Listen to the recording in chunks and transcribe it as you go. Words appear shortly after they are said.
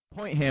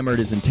Point Hammered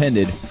is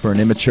intended for an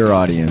immature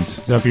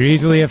audience. So if you're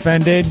easily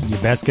offended, you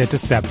best get to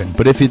stepping.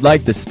 But if you'd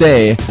like to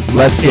stay,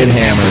 let's get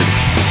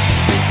hammered.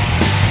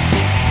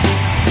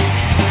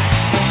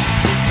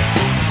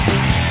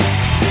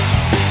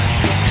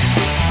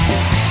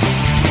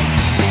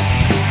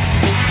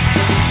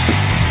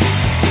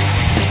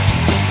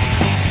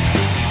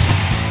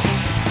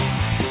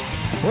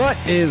 What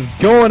is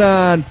going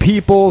on,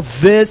 people?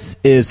 This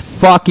is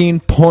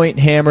fucking Point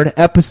Hammered,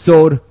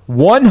 episode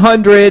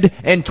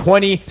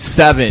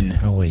 127.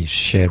 Holy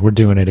shit, we're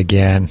doing it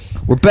again.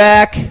 We're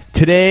back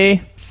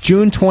today,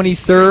 June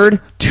 23rd,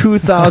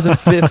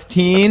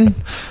 2015. What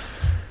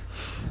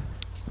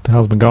the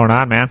hell's been going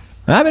on, man?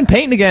 I've been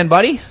painting again,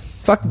 buddy.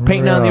 Fucking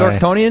painting on the Really?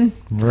 Orktonian.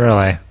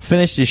 Really?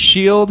 Finished his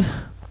shield.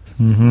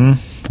 Mm-hmm.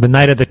 The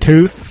Night of the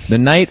Tooth. The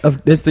night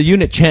of... It's the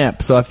unit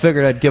champ, so I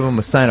figured I'd give him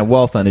a sign of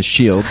wealth on his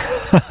shield.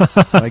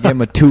 So I gave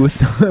him a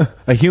tooth.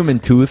 A human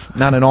tooth,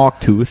 not an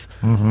orc tooth.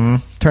 Mm-hmm.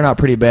 Turned out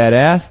pretty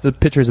badass. The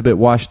picture's a bit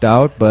washed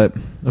out, but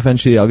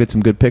eventually I'll get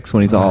some good pics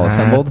when he's all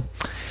assembled.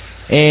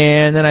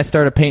 And then I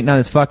started painting on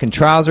his fucking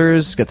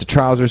trousers. Got the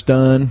trousers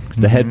done.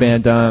 The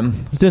headband done.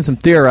 I was doing some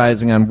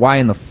theorizing on why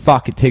in the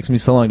fuck it takes me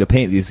so long to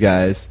paint these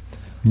guys.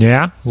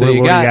 Yeah? So what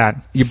you do got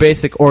your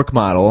basic orc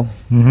model,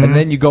 and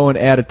then you go and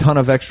add a ton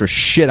of extra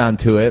shit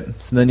onto it.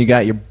 So then you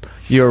got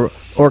your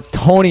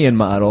Orktonian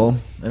model,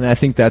 and I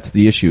think that's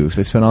the issue. Because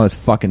I spent all this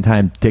fucking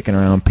time dicking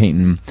around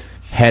painting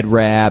head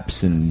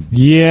wraps and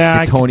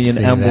Yeah, Orktonian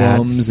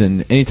emblems,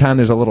 and anytime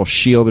there's a little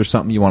shield or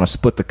something, you want to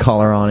split the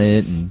color on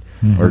it and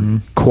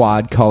or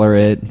quad color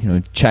it,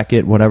 check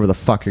it, whatever the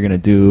fuck you're gonna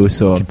do.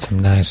 So Get some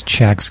nice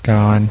checks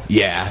going.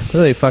 yeah,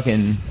 really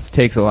fucking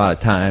takes a lot of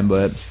time,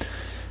 but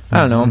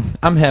I don't know.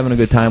 I'm having a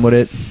good time with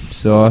it.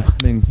 So I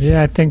mean,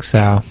 Yeah, I think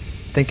so.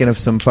 thinking of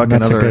some fucking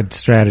That's a other good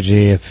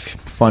strategy if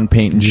fun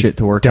painting shit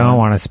to work you don't on.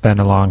 want to spend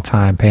a long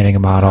time painting a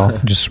model.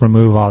 Just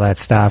remove all that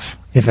stuff.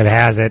 If it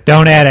has it,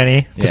 don't add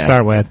any to Yeah.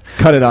 start with.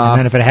 Cut it And off.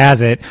 then if it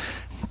has it,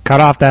 cut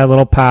off that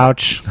little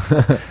pouch.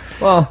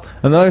 Well,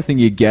 another thing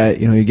you get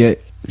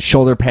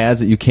shoulder pads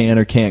that you can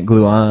or can't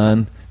glue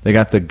on. They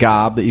got the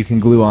gob that you can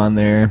glue on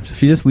there. So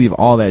if you just leave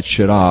all that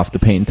shit off, the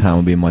painting time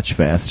will be much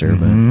faster.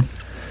 But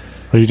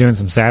Are you doing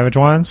some Savage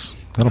ones?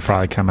 That'll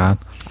probably come out.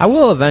 I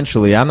will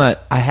eventually. I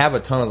have a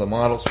ton of the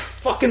models.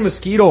 Fucking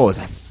mosquitoes.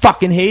 I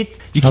fucking hate.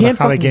 You How can't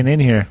they fucking. getting in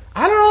here?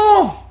 I don't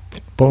know.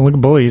 But look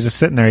at Bully. He's just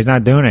sitting there. He's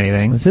not doing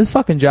anything. It's his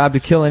fucking job to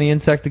kill any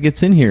insect that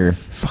gets in here.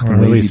 Fucking Or at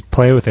lazy. least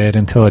play with it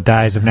until it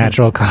dies of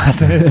natural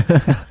causes.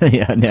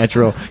 Yeah,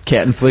 natural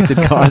cat-inflicted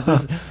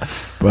causes.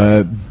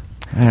 But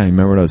I don't even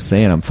remember what I was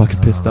saying. I'm fucking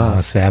pissed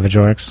off. Savage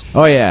Orcs.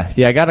 Oh, yeah.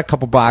 Yeah, I got a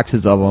couple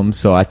boxes of them,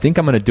 so I think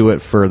I'm going to do it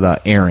for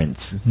the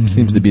errands.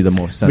 Seems to be the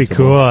most It'd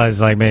sensible. be cool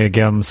is like maybe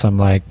give them some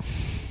like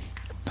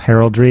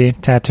heraldry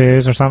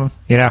tattoos or something.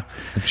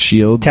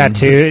 Shields.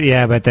 Tattoo.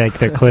 Yeah, but they're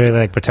clearly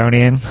like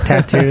Bretonian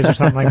tattoos or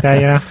something like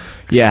that,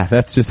 Yeah,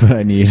 that's just what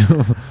I need.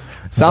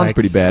 Sounds Like-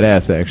 pretty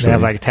badass, actually. They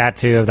have like a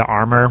tattoo of the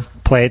armor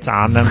plates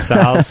on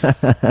themselves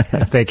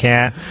if they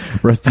can't.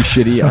 Rusty,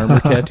 shitty armor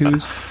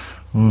tattoos.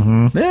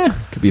 Yeah,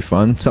 could be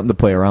fun. Something to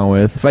play around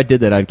with. If I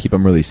did that, I'd keep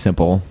them really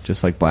simple,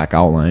 just like black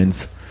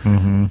outlines.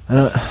 I'm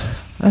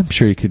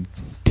sure you could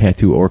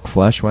tattoo orc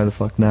flesh. Why the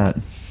fuck not?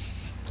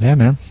 Yeah,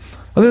 man.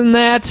 Other than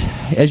that,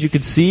 as you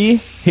can see,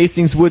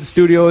 Hastings Wood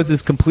Studios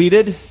is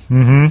completed.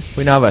 Mm-hmm.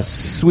 We now have a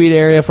sweet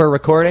area for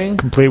recording.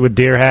 Complete with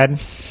deer head.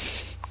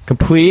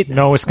 Complete.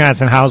 No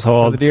Wisconsin The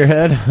household deer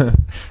head.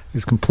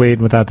 is complete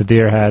without the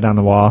deer head on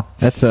the wall.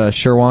 That's a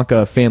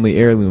Sherwanka family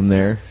heirloom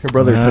there. Her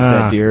brother took Ah.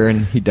 that deer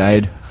and he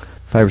died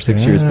 5 or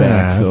 6 years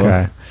back. So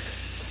Okay.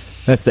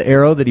 that's the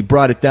arrow that he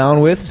brought it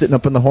down with, sitting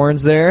up in the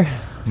horns there.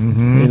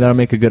 Mm-hmm. Maybe that'll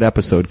make a good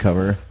episode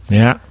cover.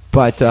 Yeah.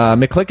 But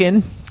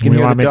McClicken, can You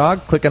hear want the me-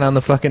 dog clicking on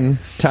the fucking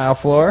tile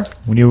floor?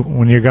 When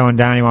you're going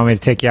down, you want me to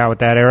take you out with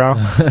that arrow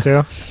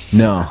too?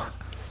 No.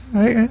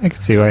 I can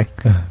see why.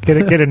 Get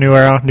a new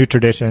arrow, new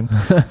tradition.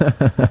 You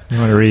want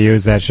to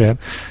reuse that shit?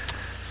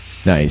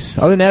 Nice.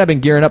 Other than that, I've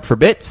been gearing up for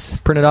bits.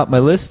 Printed out my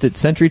list at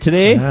Sentry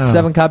today. Wow.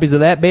 7 copies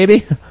of that,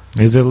 baby.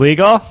 Is it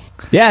legal?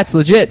 Yeah, it's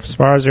legit. As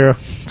far as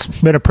it's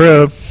been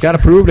approved. Got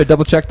approved. I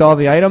double-checked all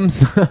the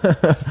items.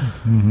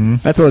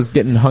 That's what I was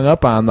getting hung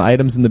up on, the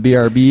items in the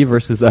BRB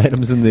versus the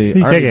items in the Are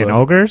you Army taking book.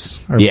 ogres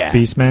or Yeah.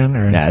 beastmen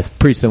or? Yeah, it's a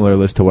pretty similar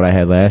list to what I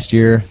had last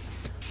year.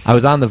 I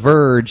was on the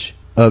verge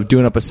of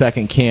doing up a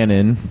second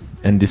cannon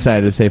and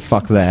decided to say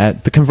fuck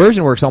that. The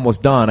conversion work's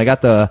almost done. I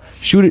got the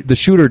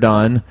shooter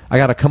done. I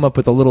got to come up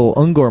with a little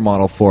Ungor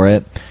model for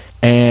it,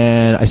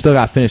 and I still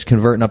got to finish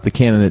converting up the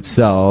cannon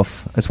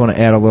itself. I just want to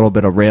add a little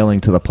bit of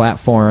railing to the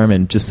platform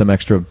and just some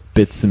extra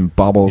bits and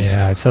bubbles.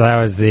 Yeah. So that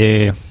was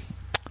the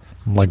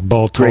like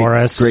bull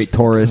Taurus, Great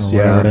Taurus, or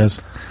whatever yeah. it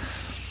is.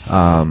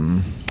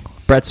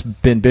 Brett's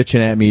been bitching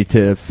at me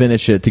to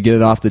finish it, to get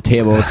it off the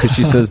table, because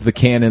she says the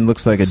cannon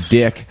looks like a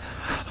dick.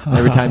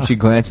 Every time she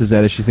glances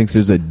at it, she thinks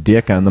there's a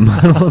dick on the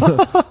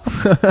model.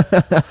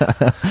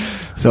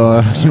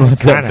 So she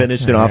wants that Kinda,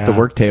 finished and off the yeah.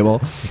 work table.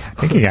 I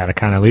think you got to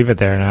kind of leave it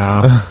there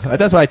now.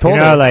 That's why I told You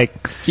know, her,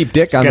 like keep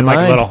dick on get the like a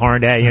mind. little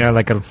horned at,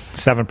 like a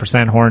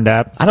 7% horned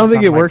up. I don't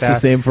think it something like works the that.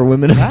 same for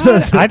women. as it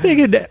does. I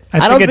think it.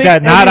 I don't think it think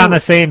does not any- on the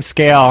same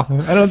scale.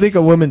 I don't think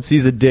a woman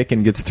sees a dick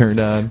and gets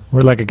turned on.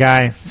 Where like a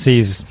guy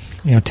sees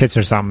tits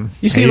or something.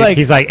 You see, And like-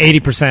 he's like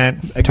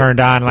 80% turned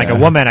on. Like Yeah. a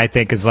woman, I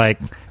think is like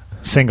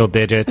single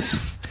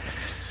digits.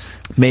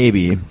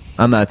 Maybe.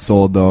 I'm not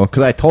sold, though,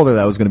 because I told her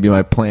that was going to be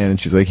my plan, and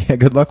she's like, yeah,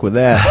 good luck with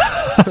that.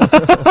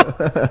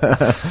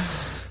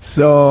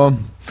 So,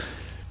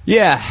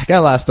 yeah, got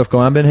a lot of stuff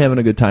going on. I've been having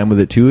a good time with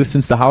it, too.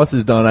 Since the house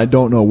is done, I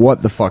don't know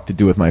what the fuck to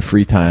do with my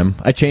free time.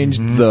 I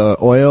changed the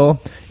oil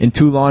in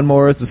 2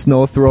 lawnmowers, the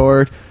snow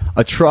thrower,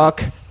 a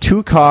truck,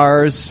 2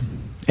 cars,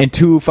 and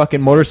 2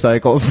 fucking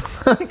motorcycles.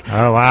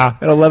 Oh wow!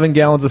 Got 11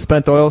 gallons of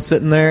spent oil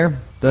sitting there.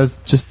 That's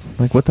just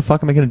like, what the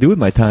fuck am I going to do with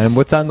my time?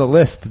 What's on the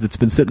list that's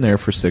been sitting there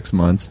for 6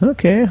 months?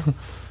 Okay.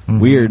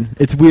 Weird.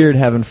 It's weird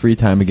having free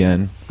time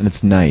again, and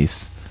it's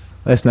nice.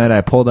 Last night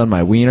I pulled on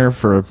my wiener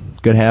for a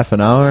good half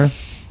an hour. I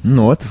don't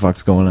know what the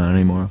fuck's going on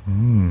anymore.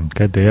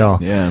 Good deal.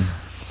 Yeah.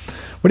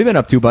 What have you been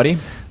up to, buddy?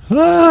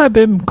 I've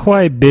been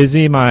quite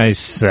busy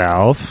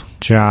myself,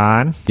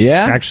 John.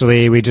 Yeah?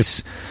 Actually, we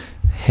just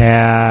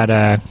had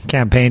a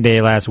campaign day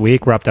last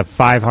week. We're up to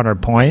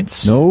 500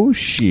 points. No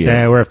shit.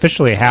 So we're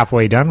officially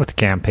halfway done with the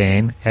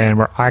campaign, and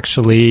we're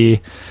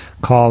actually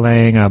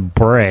calling a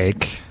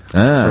break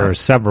for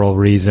several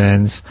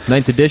reasons.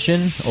 9th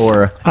edition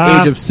or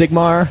Age of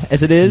Sigmar,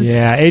 as it is?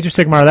 Yeah, Age of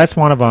Sigmar, that's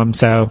one of them.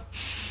 So,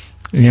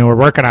 we're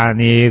working on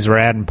these. We're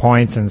adding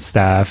points and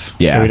stuff.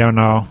 Yeah. So we don't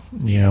know,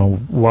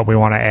 what we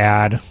want to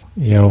add,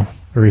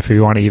 or if we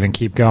want to even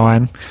keep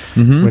going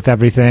with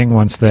everything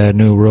once the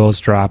new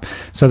rules drop.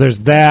 So there's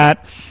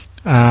that.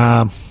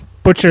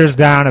 Butcher's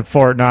down at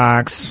Fort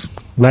Knox.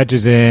 Ledge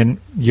is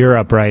in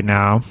Europe right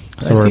now.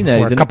 So I've seen that.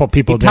 we're He's a in couple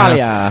people down.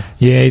 Italia.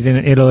 Yeah, he's in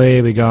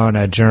Italy. We going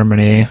to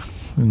Germany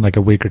in like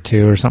a week or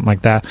 2 or something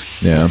like that.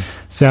 Yeah.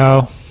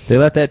 So They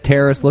let that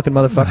terrorist-looking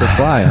motherfucker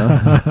fly,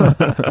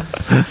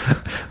 huh?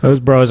 those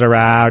bros are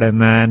out,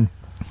 and then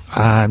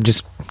I'm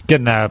just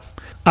getting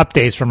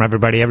updates from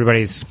everybody.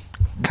 Everybody's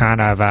kind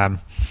of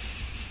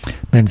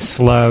been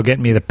slow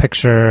getting me the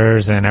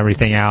pictures and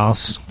everything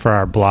else for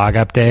our blog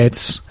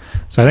updates.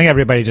 So I think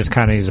everybody just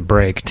kind of needs a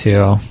break,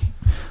 too.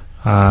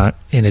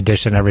 In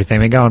addition to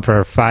everything, we've been going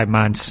for 5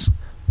 months,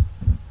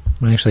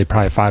 actually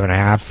probably 5.5,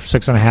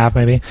 6.5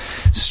 maybe,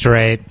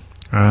 straight.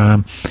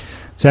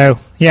 So,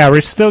 yeah,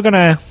 we're still going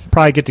to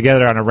probably get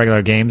together on our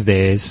regular games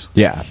days.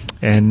 Yeah.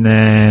 And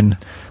then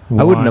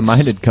I wouldn't have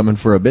minded coming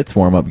for a Bits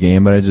warm-up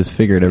game, but I just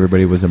figured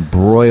everybody was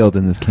embroiled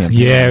in this campaign.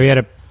 Yeah, we had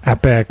a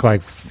epic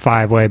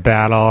 5-way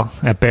battle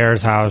at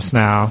Bear's house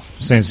now.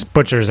 Since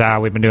Butcher's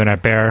out, we've been doing it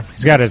at Bear.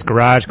 He's got his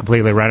garage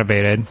completely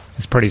renovated.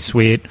 It's pretty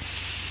sweet.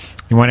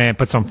 He went in and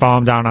put some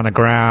foam down on the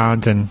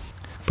ground and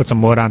put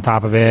some wood on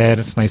top of it.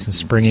 It's nice and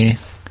springy.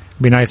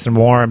 It'll be nice and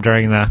warm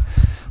during the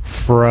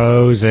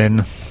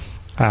frozen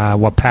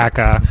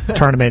Wapaka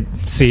tournament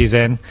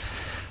season.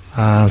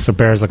 So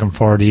Bear's looking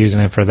forward to using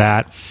it for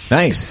that.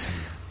 Nice.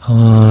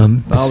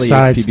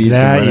 Besides PB's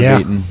that, been yeah.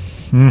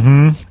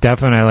 renovating.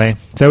 Definitely.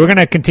 So we're going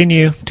to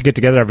continue to get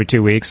together every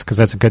 2 weeks because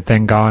that's a good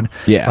thing going.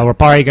 Yeah. We're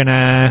probably going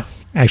to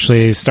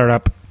actually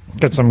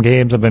get some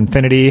games of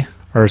Infinity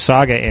or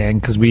Saga in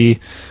because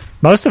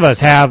most of us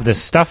have the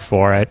stuff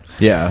for it.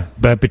 Yeah.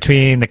 But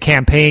between the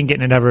campaign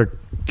getting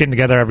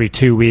together every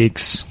 2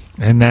 weeks,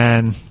 and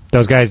then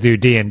those guys do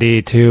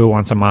D&D too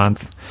once a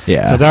month.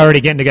 Yeah. So they're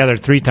already getting together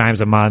 3 times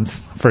a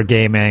month for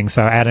gaming.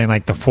 So adding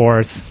the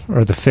 4th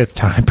or the 5th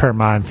time per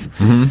month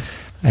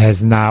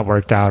has not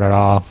worked out at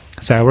all.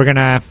 So we're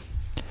gonna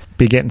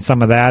be getting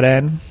some of that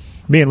in.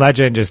 Me and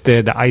Legend just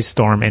did the Ice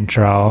Storm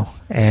intro,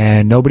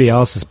 and nobody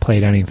else has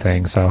played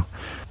anything. So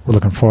we're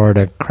looking forward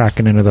to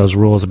cracking into those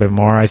rules a bit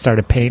more. I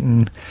started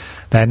painting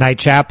that Knight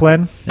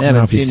Chaplain. Yeah, I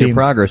haven't seen your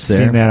progress there.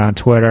 Seen that on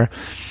Twitter.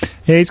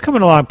 Yeah, he's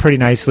coming along pretty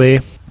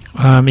nicely.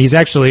 He's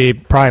actually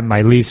probably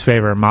my least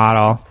favorite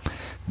model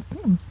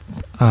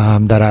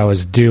that I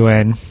was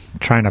doing,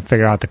 trying to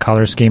figure out the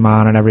color scheme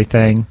on and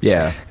everything.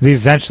 Yeah. 'Cause he's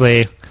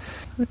essentially,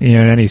 in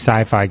any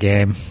sci-fi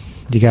game,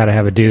 you got to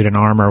have a dude in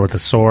armor with a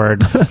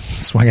sword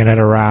swinging it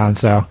around.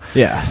 So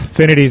Yeah.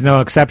 Infinity's no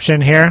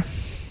exception here.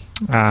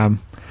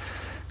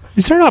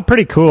 These turned out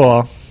pretty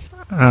cool.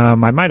 I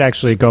might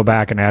actually go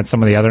back and add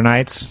some of the other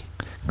knights.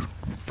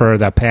 For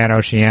the Pan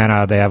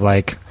Oceania, they have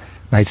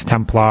Knights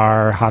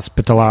Templar,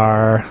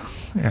 Hospitaller,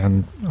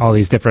 and all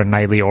these different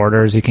knightly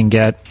orders you can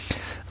get.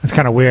 It's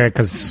kind of weird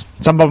because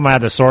some of them have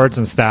the swords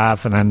and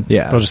stuff, and then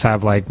they'll just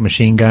have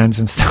machine guns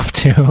and stuff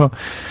too.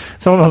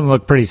 Some of them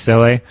look pretty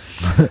silly.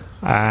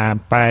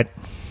 But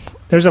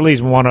there's at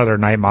least one other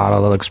knight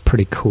model that looks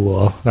pretty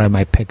cool that I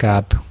might pick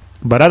up.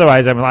 But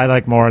otherwise, I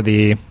like more of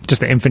the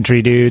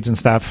infantry dudes and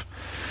stuff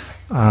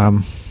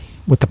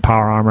with the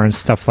power armor and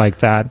stuff like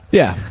that.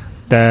 Yeah.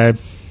 The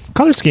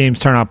color schemes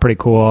turn out pretty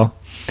cool.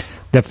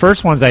 The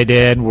first ones I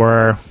did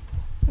were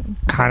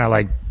kind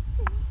of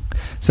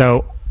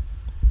so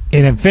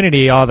in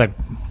Infinity, all the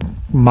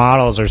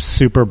models are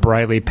super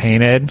brightly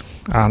painted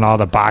on all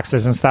the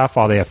boxes and stuff,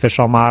 all the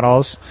official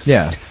models.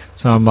 Yeah.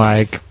 So I'm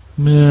like,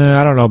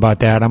 I don't know about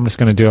that. I'm just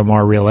going to do it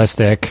more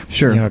realistic.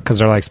 Sure. Because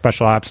they're like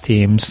special ops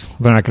teams.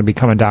 They're not going to be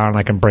coming down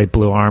like in bright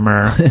blue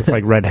armor with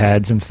like red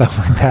heads and stuff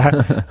like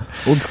that.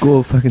 Old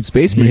school fucking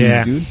Space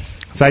Marines, dude.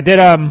 So I did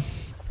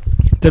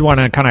one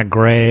in kind of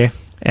gray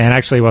and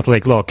actually with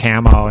like little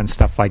camo and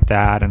stuff like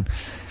that. And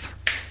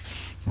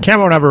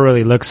camo never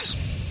really looks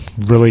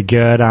really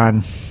good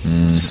on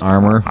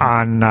armor,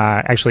 on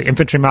actually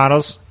infantry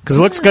models, because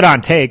it looks good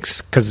on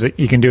takes because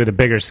you can do the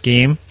bigger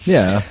scheme.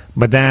 Yeah.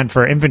 But then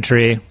for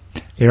infantry,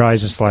 you're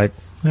always just like,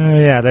 oh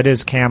yeah, that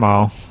is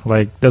camo.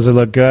 Like, does it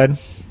look good?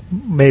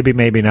 Maybe,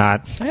 maybe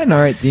not. I had an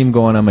alright theme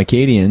going on my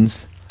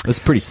Cadians. It's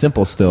pretty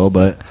simple still,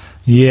 but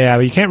yeah,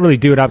 but you can't really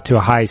do it up to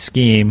a high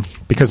scheme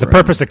because the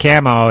purpose of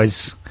camo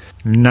is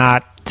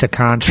not to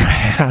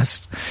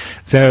contrast.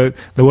 So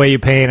the way you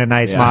paint a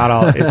nice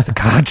model is to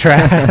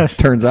contrast.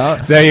 Turns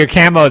out. So your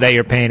camo that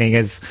you're painting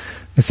is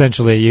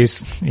essentially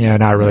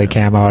not really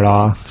camo at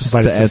all. Just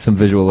but to it's add some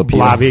visual appeal.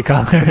 Blobby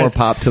colors. Some more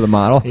pop to the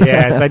model.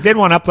 Yeah, so I did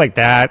one up like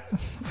that,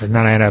 and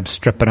then I ended up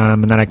stripping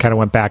them, and then I kind of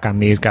went back on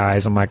these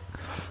guys. I'm like,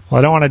 well,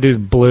 I don't want to do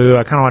blue.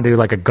 I kind of want to do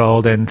like a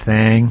golden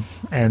thing.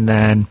 And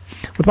then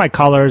with my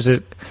colors,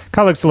 it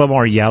kind of looks a little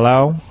more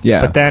yellow.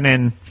 Yeah. But then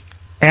in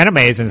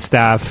animes and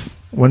stuff,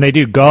 when they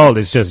do gold,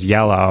 it's just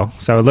yellow.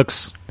 So it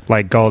looks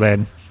like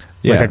golden,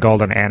 like a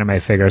golden anime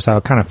figure. So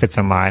it kind of fits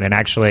in line. And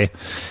actually,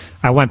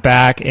 I went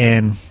back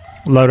and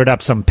loaded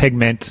up some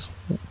pigment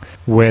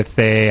with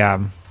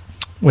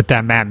with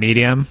that matte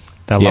medium,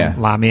 the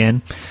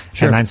Lamian.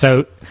 Sure. And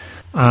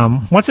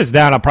then once it's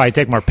done, I'll probably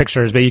take more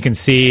pictures. But you can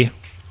see,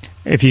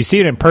 if you see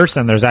it in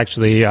person, there's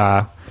actually,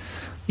 I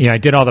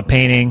did all the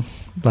painting,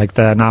 like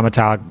the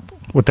non-metallic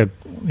with the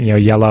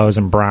yellows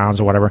and browns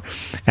or whatever,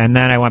 and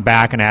then I went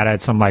back and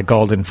added some like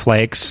golden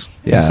flakes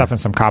and stuff and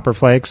some copper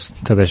flakes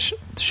to the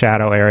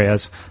shadow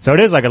areas. So it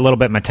is like a little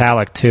bit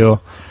metallic too,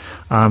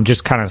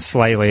 just kind of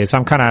slightly. So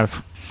I'm kind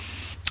of,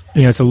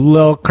 it's a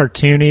little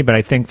cartoony, but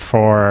I think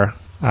for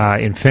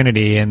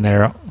Infinity and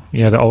their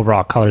the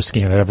overall color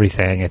scheme of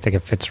everything, I think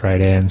it fits right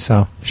in.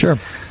 So sure,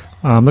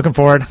 I'm looking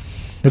forward.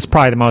 This is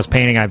probably the most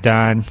painting I've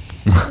done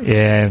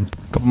in a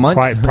couple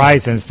months, probably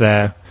since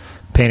the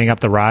painting up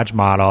the Raj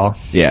model.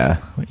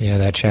 Yeah,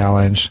 that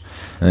challenge.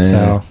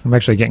 So I'm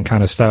actually getting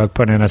kind of stoked,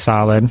 putting in a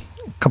solid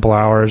couple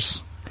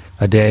hours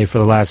a day for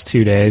the last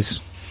 2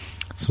 days.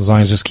 So as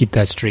long as I just keep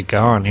that streak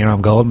going,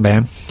 I'm golden,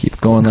 man. Keep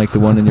going like the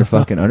one in your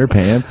fucking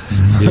underpants.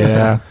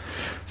 Yeah.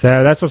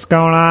 So that's what's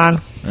going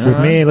on with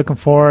me. Looking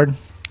forward.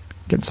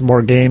 Getting some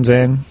more games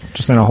in,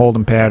 just in a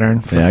holding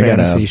pattern for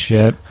fantasy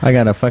shit. I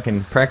got a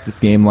fucking practice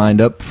game lined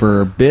up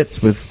for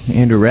bits with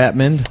Andrew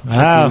Ratmond.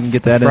 Oh, we can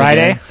get that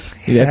Friday?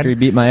 After he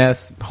beat my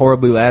ass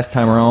horribly last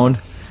time around.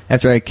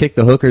 After I kick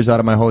the hookers out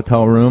of my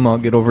hotel room, I'll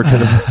get over to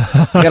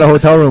the... I got a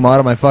hotel room out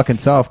of my fucking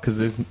self because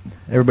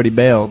everybody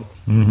bailed.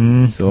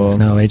 Mm-hmm. So there's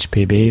no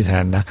HPBs.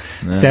 And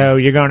so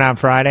you're going out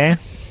Friday?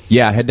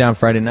 Yeah, I head down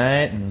Friday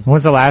night.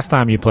 When's the last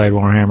time you played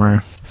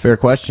Warhammer? Fair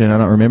question. I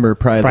don't remember.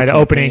 Probably the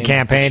opening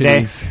campaign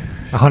day?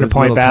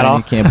 100-point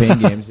battle? Campaign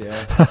games,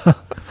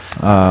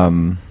 yeah.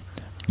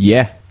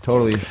 Yeah,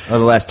 totally. Or the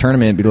last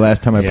tournament would be the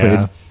last time I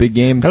played big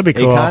games. That'd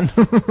be cool.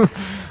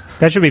 Akon.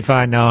 That should be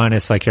fun knowing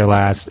it's like your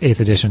last 8th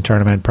edition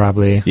tournament,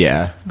 probably.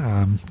 Yeah.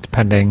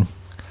 Depending.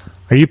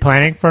 Are you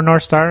planning for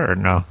North Star or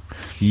no?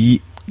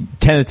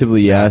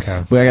 Tentatively, yes.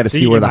 Okay. We got to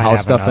see where the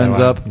house stuff ends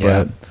up.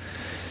 Yeah. But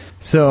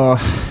so,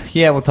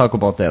 yeah, we'll talk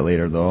about that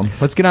later, though.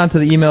 Let's get on to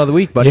the email of the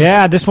week, buddy.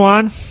 Yeah, this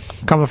one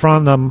coming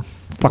from the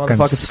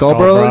fucking Skull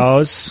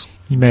Bros.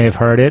 You may have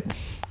heard it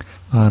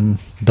on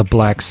the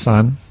Black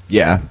Sun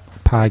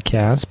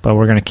podcast, but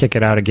we're going to kick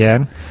it out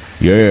again.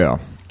 Yeah.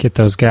 Get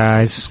those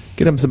guys.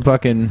 Get them some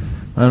fucking...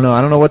 I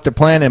don't know what they're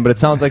planning, but it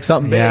sounds like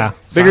something big. Yeah.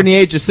 Bigger than the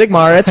Age of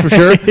Sigmar, that's for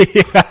sure.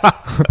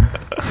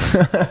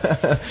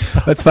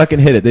 Let's fucking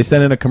hit it. They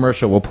sent in a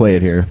commercial. We'll play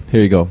it here.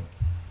 Here you go.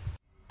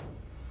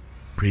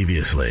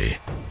 Previously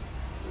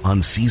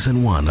on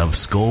Season 1 of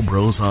Skull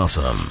Bros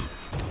Awesome.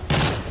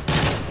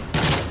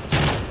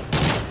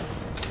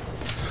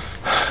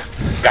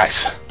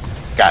 Guys.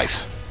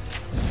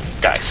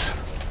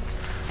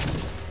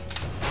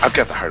 I've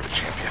got the heart of a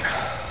champion.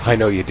 I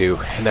know you do,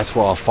 and that's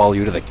why I'll follow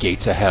you to the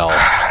gates of hell.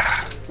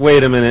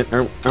 Wait a minute.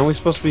 Aren't we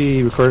supposed to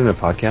be recording a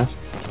podcast?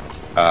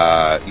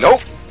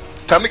 Nope.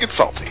 Time to get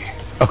salty.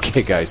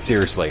 Okay, guys,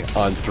 seriously.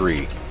 On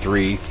 3.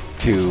 3,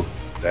 2...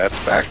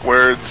 That's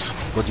backwards.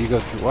 What do you go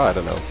through? Well, I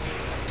don't know.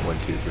 1,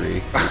 2, 3,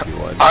 3, 2,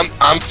 1.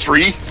 I'm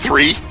 3,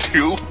 3, 2.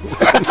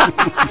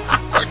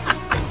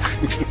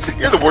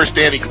 You're the worst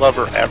Danny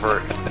Glover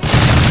ever.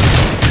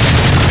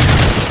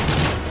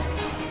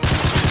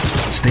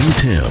 Stay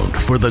tuned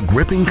for the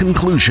gripping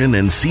conclusion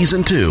in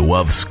Season 2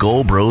 of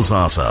Skull Bros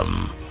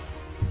Awesome.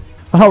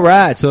 All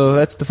right, so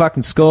that's the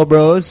fucking Skull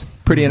Bros.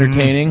 Pretty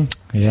entertaining.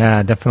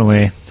 Yeah,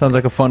 definitely. Sounds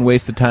like a fun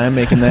waste of time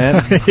making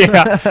that.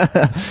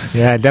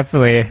 Yeah,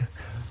 definitely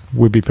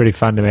would be pretty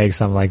fun to make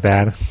something like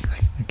that.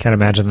 I can't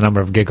imagine the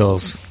number of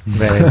giggles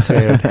that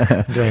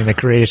ensued during the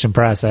creation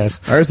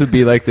process. Ours would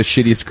be like the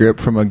shitty script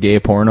from a gay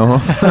porno.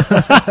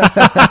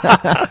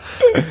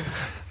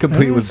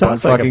 Complete with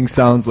butt fucking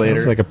sounds later.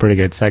 Sounds like a pretty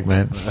good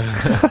segment.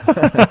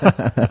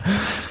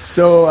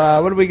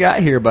 So, what do we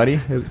got here, buddy?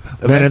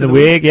 Event of the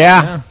week,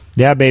 yeah.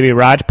 Yeah, baby,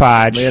 Raj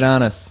Podge. Lay it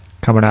on us.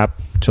 Coming up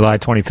July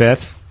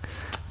 25th.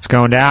 It's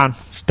going down.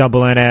 It's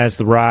double in as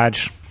the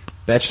Raj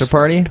Bachelor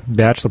party?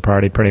 Bachelor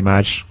party, pretty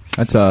much.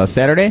 That's a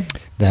Saturday?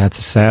 That's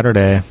a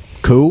Saturday.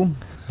 Cool.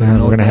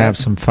 And we're going to have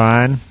some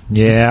fun.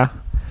 Yeah.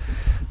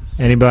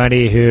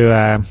 Anybody who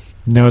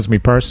knows me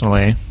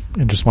personally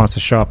and just wants to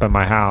show up at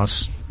my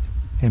house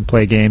and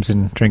play games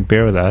and drink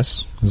beer with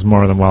us is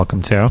more than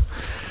welcome to.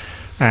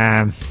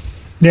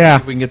 Yeah.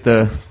 If we can get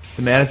the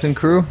Madison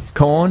crew,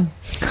 Cohen.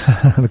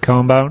 The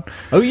Cone Boat.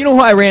 Oh, you know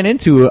who I ran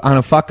into on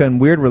a fucking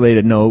weird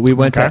related note? We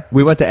went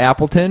to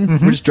Appleton.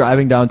 We're just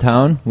driving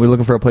downtown. We're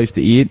looking for a place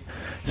to eat.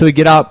 So we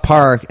get out,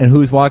 park, and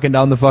who's walking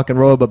down the fucking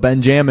road but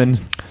Benjamin?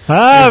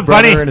 Oh, his brother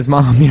buddy. and his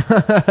mom.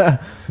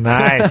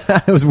 Nice.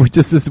 It was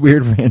just this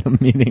weird random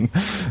meeting.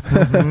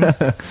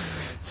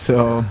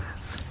 So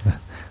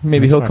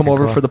maybe That's he'll come fucking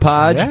over cool. for the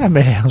pod. Yeah,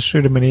 maybe I'll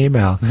shoot him an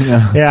email.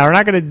 Yeah. Yeah, we're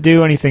not going to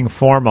do anything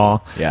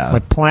formal. Yeah. My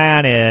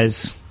plan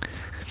is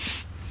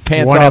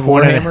Pants one off of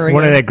Warhammer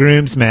one of again? the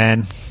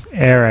groomsmen,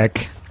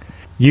 Eric,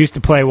 used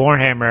to play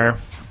Warhammer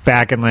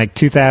back in like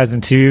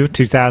 2002,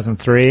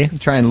 2003.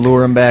 Try and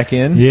lure him back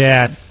in.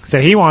 Yeah, so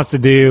he wants to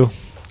do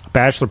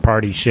bachelor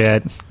party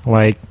shit.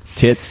 Like,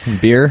 Tits and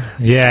beer.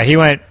 yeah, he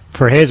went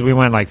for his. We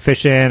went like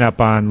fishing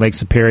up on Lake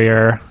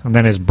Superior, and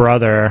then his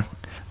brother,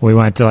 we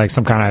went to like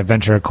some kind of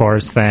adventure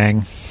course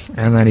thing.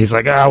 And then he's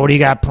like, "Oh, what do you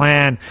got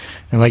planned?"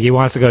 And like he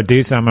wants to go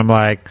do something. I'm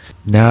like,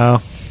 "No,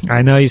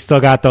 I know you still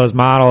got those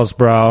models,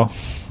 bro.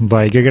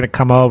 Like you're gonna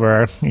come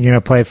over, you're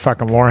gonna play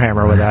fucking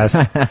Warhammer with us."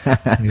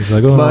 And he's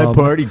like, It's "Oh, my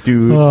party,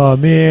 dude. oh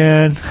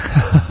man."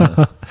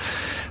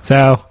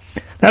 So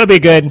that'll be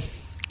good.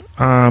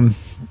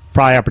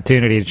 Probably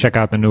opportunity to check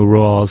out the new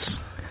rules.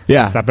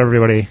 Yeah. Stop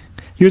everybody.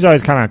 He was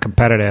always kind of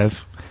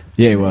competitive.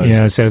 Yeah, he was. You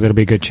know, so that'll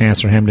be a good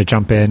chance for him to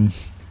jump in.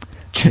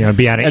 You know,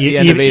 be on At the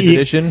end of 8th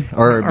edition?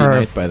 Or it'd be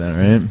 9th by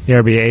then, right?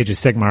 Yeah, be Age of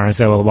Sigmar,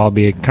 so we'll all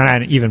be kind of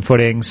on even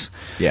footings.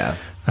 Yeah.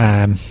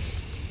 And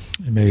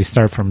maybe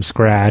start from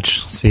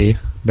scratch, see.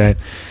 But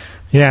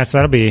yeah, so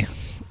that'll be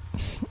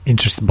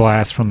interesting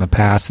blast from the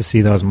past to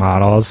see those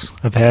models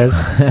of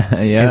his.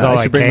 Yeah, He's all I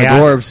like should bring chaos.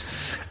 the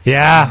dwarves.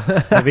 Yeah,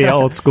 that'd be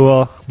old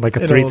school, like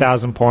a An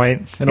 3,000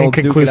 point an old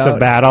inconclusive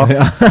duke it out. battle.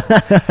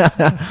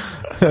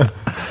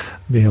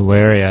 Be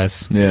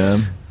hilarious. Yeah.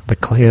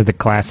 He has the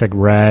classic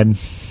red.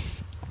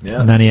 Yeah.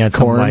 And then he had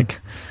some Corn. like,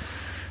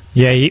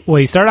 yeah.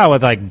 He started out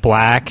with like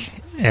black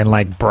and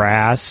like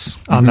brass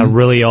on the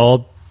really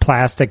old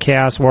plastic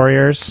Chaos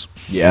Warriors,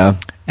 Yeah.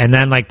 and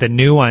then like the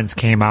new ones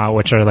came out,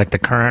 which are like the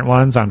current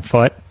ones on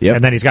foot. Yep.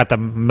 And then he's got the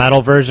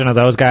metal version of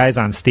those guys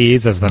on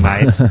steeds as the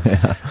knights,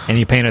 and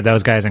he painted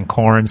those guys in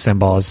corn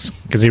symbols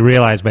because he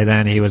realized by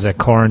then he was a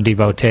corn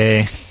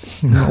devotee.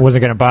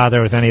 Wasn't going to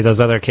bother with any of those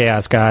other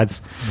Chaos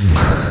gods.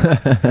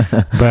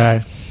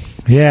 But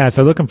yeah,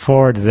 so looking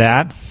forward to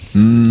that.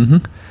 Mm-hmm.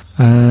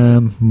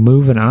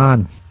 Moving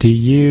on. What have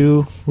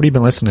you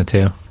been listening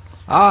to?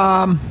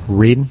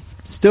 Reading?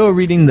 Still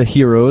reading The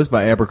Heroes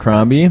by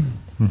Abercrombie.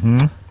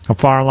 How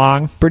far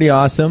along? Pretty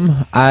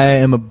awesome. I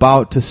am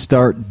about to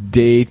start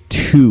day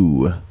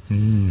 2. Or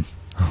is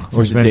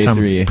There's it been day some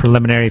 3?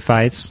 preliminary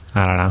fights.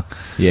 I don't know.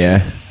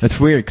 Yeah. That's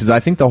weird because I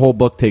think the whole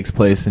book takes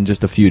place in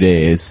just a few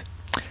days.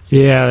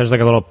 Yeah, there's like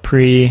a little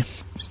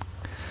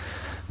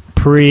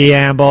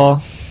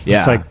preamble. Yeah.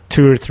 It's like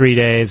 2 or 3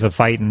 days of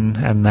fighting,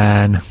 and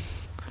then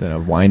Then a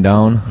wind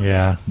down.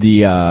 yeah.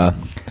 The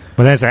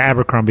But there's an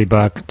Abercrombie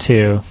book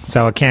too,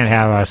 so it can't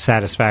have a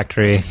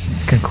satisfactory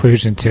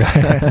conclusion to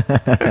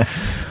it.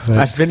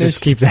 So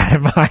just keep that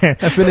in mind.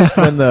 I finished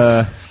when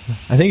I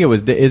think it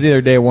was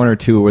either day 1 or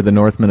 2 where the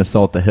Northmen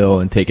assault the hill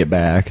and take it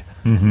back.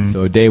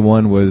 So day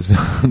 1 was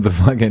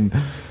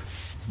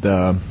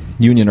the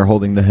Union are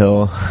holding the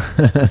hill.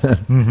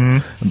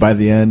 By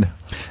the end,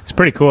 It's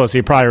pretty cool. So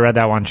you probably read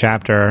that one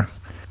chapter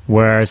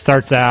where it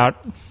starts out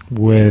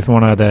with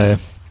one of the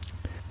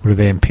what are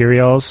they,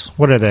 Imperials?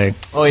 What are they?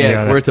 oh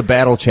yeah, where it's a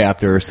battle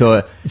chapter. So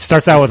it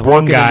starts out with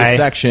one broken into guy,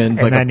 sections,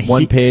 and like then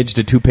 1 page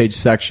to 2 page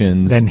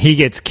sections. then he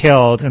gets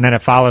killed, and then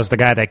it follows the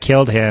guy that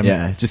killed him.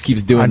 yeah, it just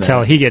keeps doing until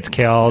that. he gets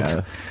killed,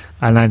 Yeah.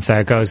 and then so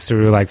it goes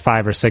through like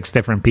 5 or 6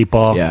 different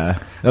people. Yeah,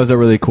 that was a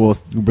really cool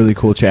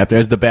chapter.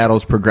 As the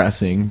battle's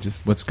progressing, just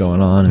what's going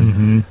on.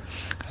 And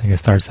I think it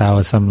starts out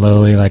with some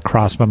lowly like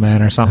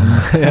crossbowman or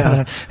something.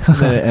 yeah, and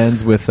then it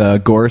ends with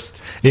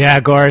Gorst Yeah,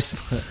 Gorst.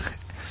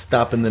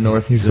 stopping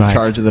the He's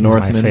charge of the he's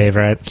Northmen, my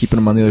favorite. keeping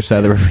them on the other side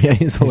of the river. Yeah,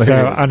 he's So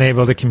hilarious.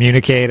 unable to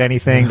communicate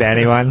anything to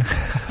anyone.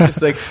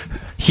 Just like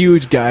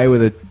huge guy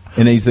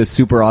and he's a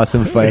super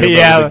awesome fighter. but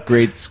Yeah. with a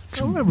great,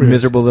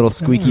 miserable little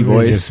squeaky He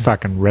voice. just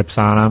fucking rips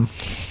on him.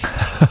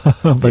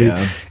 But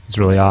Yeah. he's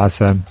really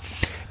awesome.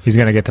 He's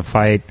going to get to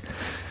fight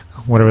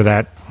whatever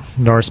that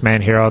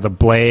Norseman hero, the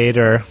Blade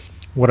or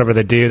whatever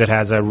the dude that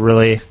has a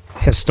really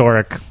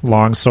historic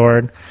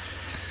longsword.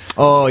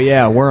 Oh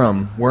yeah,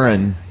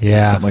 Warren.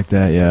 Yeah. Something like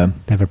that. Yeah.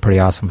 They have a pretty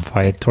awesome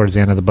fight towards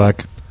the end of the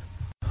book.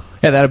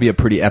 Yeah, that'll be a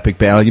pretty epic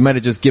battle. You might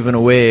have just given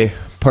away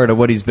part of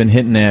what he's been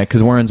hinting at,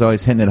 because Warren's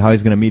always hinting at how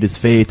he's going to meet his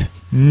fate.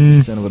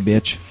 Son of a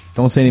bitch.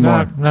 Don't say any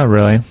more. Not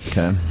really.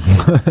 Okay.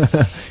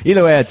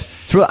 Either way, it's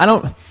really,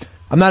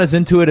 I'm not as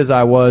into it as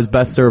I was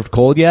Best Served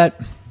Cold yet,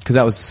 because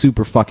that was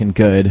super fucking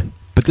good.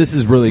 But this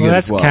is really good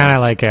That's as well. kind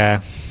of like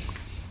a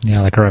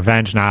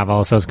revenge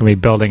novel, so it's going to be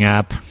building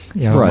up,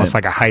 Right. almost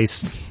like a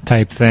heist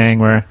type thing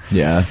where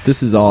Yeah,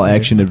 this is all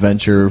action,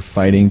 adventure,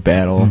 fighting,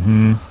 battle,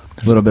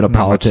 a little bit of not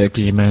much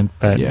politics. scheming,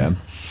 but Yeah.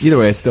 Either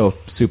way, it's still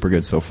super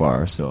good so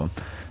far. So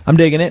I'm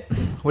digging it.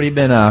 What have you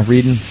been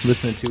reading,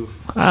 listening to?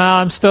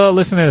 I'm still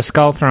listening to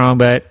Skull Throne,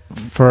 but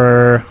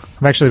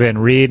I've actually been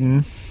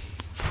reading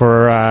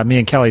for me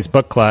and Kelly's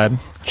book club.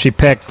 She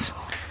picked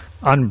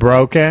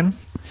Unbroken,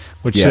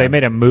 which Yeah. they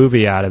made a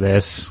movie out of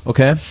this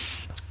Okay.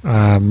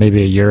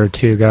 maybe a year or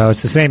two ago.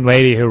 It's the same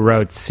lady who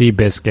wrote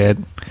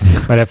Seabiscuit,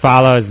 but it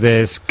follows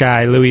this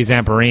guy, Louis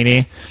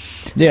Zamperini,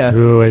 Yeah.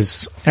 who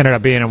ended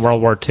up being in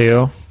World War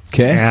II.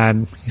 Okay.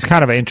 And he's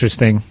kind of an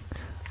interesting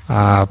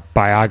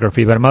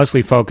biography, but it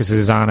mostly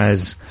focuses on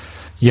his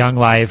young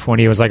life when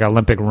he was like an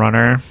Olympic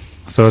runner.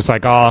 So it's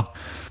like all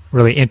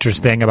really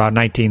interesting about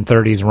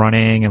 1930s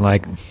running and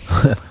like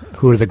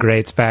who were the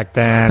greats back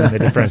then and the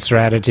different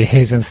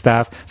strategies and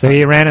stuff. So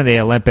he ran in the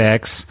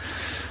Olympics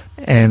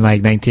in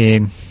like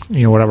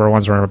whatever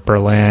ones were in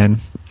Berlin.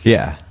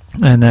 Yeah.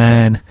 And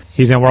then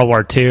he's in World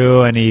War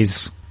II and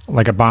he's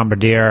like a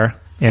bombardier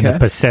in the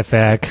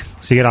Pacific.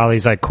 So you get all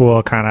these like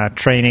cool kind of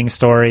training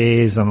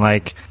stories and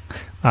like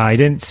he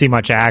didn't see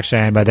much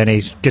action, but then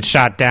he gets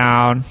shot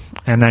down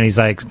and then he's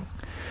like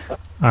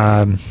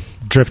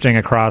drifting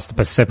across the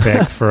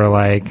Pacific for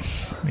like,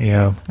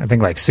 I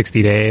think like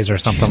 60 days or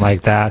something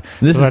like that.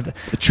 This So is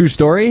a true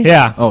story?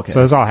 yeah. Okay.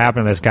 So this all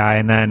happened to this guy,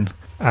 and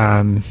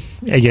then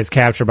he gets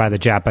captured by the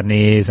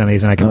Japanese, and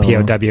he's in like a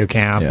POW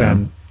camp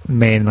in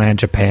mainland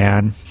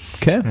Japan.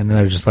 Okay. And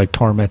they're just like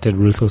tormented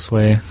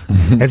ruthlessly.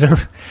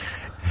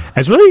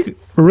 It's really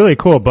a really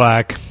cool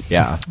book.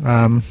 Yeah.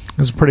 It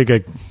was a pretty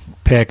good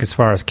pick as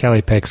far as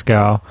Kelly picks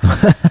go.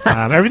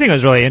 Everything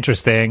was really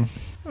interesting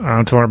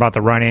to learn about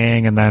the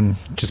running and then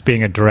just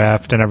being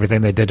adrift and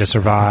everything they did to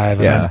survive.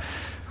 And then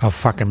how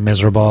fucking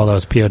miserable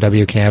those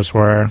POW camps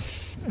were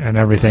and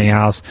everything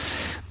else.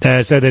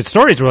 So the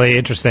story's really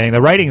interesting.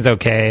 The writing's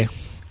okay.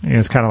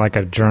 It's kind of like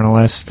a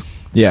journalist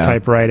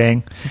type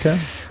writing. Okay.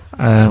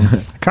 I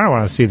kind of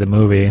want to see the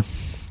movie.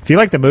 If you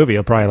like the movie,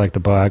 you'll probably like the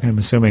book. I'm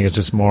assuming it's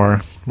just more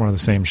of the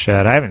same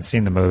shit. I haven't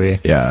seen the movie.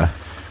 Yeah.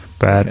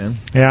 But,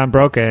 yeah,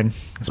 Unbroken.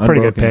 It's a pretty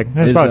good pick.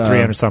 Unbroken. It's about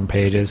 300-some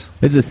pages.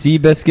 Is a sea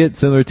biscuit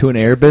similar to an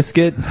air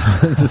biscuit?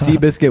 Is a sea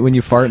biscuit when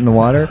you fart in the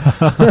water?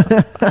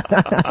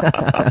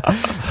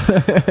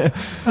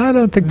 I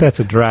don't think that's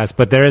addressed,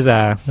 but there's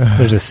a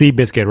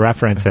Seabiscuit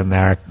reference in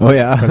there. Oh,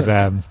 yeah. Because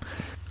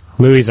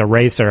Louis a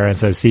racer, and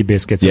so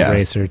Seabiscuit's a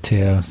racer,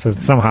 too. So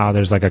somehow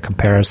there's like a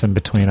comparison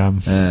between them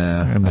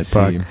in the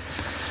book. See.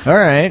 All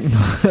right.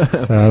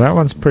 So that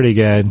one's pretty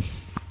good.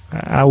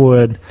 I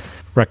would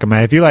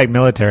recommend if you like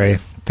military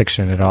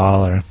fiction at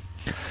all, or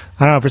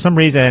I don't know, for some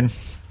reason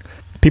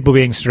people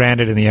being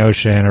stranded in the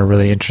ocean are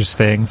really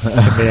interesting to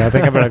me. I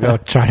think I'm gonna go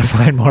try to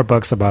find more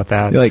books about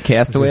that. You like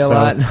Castaway a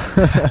lot?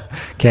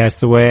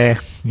 Castaway,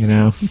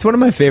 It's one of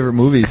my favorite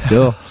movies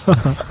still.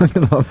 I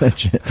love that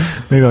shit.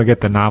 Maybe I'll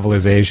get the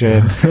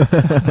novelization.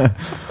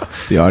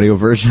 The audio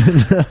version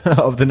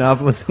of the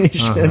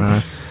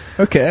novelization.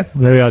 Okay.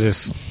 Maybe I'll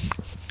just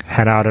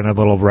head out in a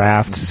little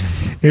raft.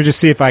 Just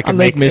see if I can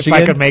Lake if I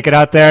Michigan? could make it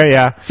out there.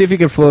 Yeah. See if you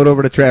can float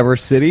over to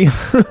Traverse City.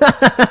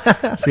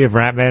 See if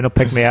Ratman will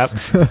pick me up.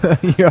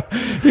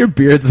 your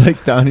beard's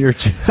like down to your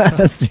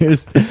chest. You're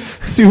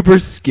super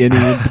skinny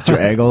and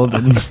bedraggled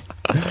and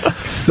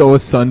so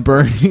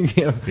sunburned. You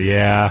can't.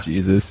 Yeah.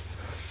 Jesus.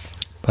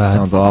 But,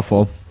 Sounds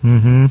awful.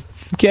 Mm-hmm.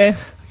 Okay.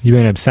 You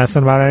been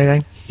obsessing about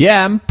anything?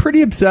 Yeah, I'm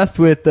pretty obsessed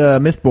with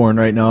Mistborn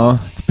right now.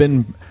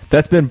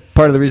 That's been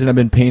part of the reason I've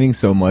been painting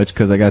so much,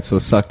 because I got so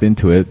sucked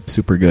into it.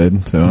 Super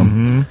good.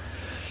 So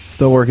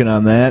still working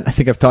on that. I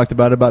think I've talked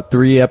about it about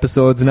 3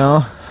 episodes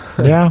now.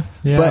 Yeah,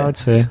 But- I would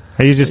say.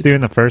 Are you just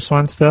doing the first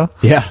one still?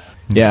 Yeah.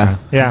 Yeah.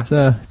 Yeah, It's,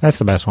 that's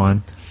the best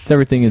one. it's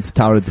everything it's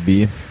touted to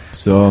be.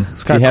 So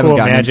It's got if you haven't cool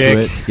gotten magic,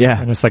 into it, yeah,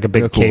 and it's like a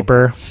big real cool.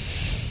 caper.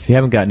 If you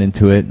haven't gotten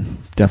into it,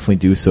 definitely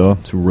do so.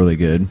 It's really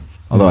good.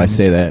 Although I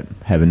say that,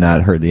 having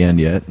not heard the end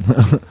yet.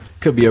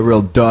 Could be a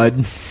real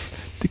dud.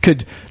 It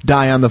could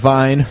die on the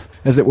vine,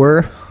 as it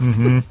were.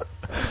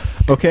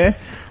 Okay.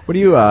 What are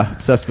you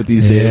obsessed with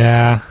these days?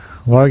 Yeah,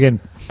 well, again,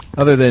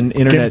 Other than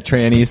internet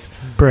trannies.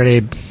 pretty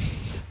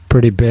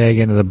big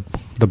into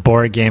the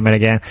board game and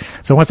again.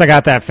 So once I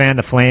got that Fan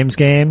the Flames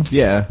game,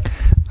 Yeah.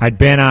 I'd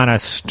been on a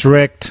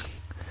strict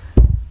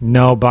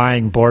no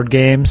buying board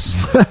games.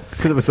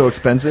 Because it was so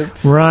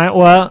expensive. Right.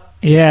 Well,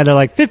 yeah, they're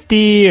like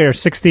 50 or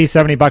 60,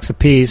 $70 a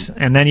piece,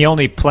 and then you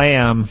only play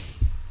them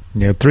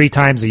 3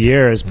 times a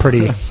year is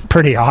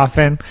pretty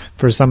often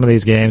for some of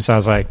these games. So I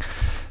was like,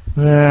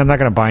 I'm not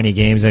going to buy any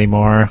games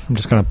anymore. I'm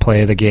just going to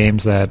play the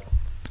games that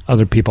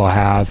other people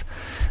have.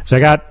 So I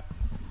got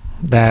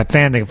that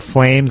Fan the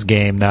Flames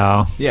game,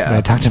 though. Yeah. That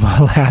I talked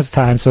about last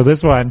time. So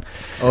this one,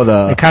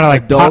 the it kind of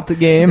like adult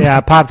game. Yeah,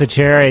 I popped the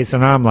cherry. So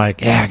now I'm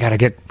like, I got to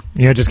get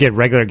just get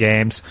regular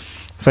games.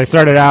 So I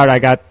started out.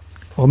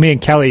 Me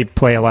and Kelly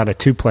play a lot of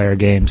 2-player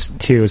games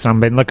too. So I've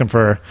been looking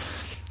for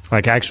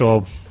like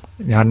actual,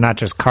 not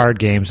just card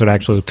games, but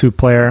actual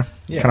 2-player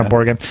kind of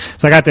board game.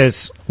 So I got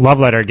this Love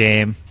Letter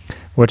game,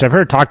 which I've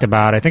heard talked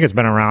about. I think it's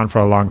been around for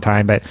a long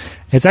time, but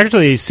it's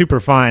actually super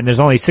fun. There's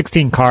only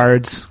 16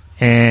 cards,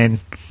 and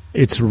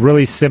it's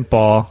really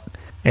simple,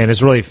 and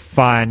it's really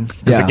fun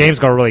because the games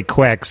go really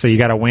quick. So you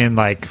got to win,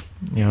 like,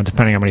 depending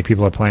on how many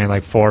people are playing,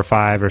 like 4 or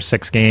 5 or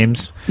 6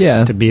 games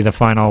to be the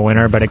final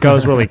winner. But it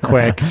goes really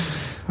quick.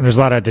 And there's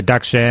a lot of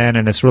deduction,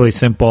 and it's really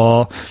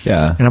simple.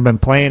 Yeah. And I've been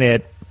playing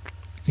it,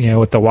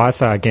 with the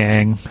Wasa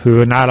gang,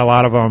 who not a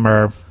lot of them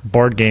are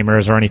board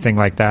gamers or anything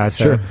like that.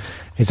 So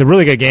it's a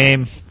really good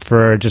game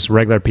for just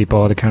regular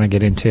people to kind of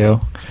get into,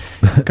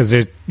 because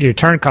your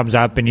turn comes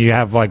up and you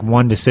have like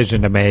one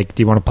decision to make.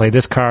 Do you want to play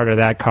this card or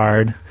that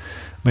card?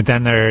 But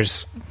then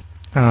there's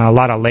a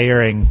lot of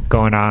layering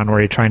going on where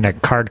you're trying to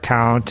card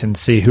count and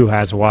see who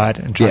has what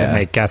and try to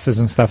make guesses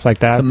and stuff like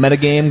that. It's a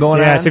metagame going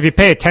on. Yeah, so if you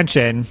pay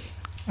attention,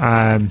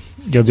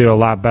 you'll do a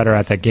lot better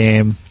at that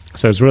game.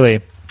 So it's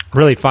really,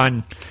 really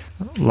fun.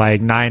 Like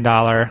 $9,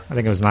 I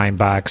think it was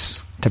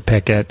 $9 to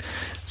pick it.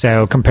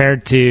 So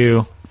compared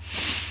to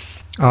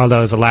all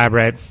those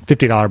elaborate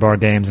 $50 board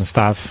games and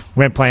stuff,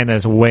 we've been playing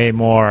this way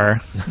more.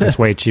 It's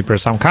way cheaper.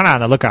 So I'm kind of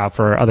on the lookout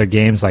for other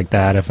games like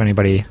that. If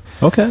anybody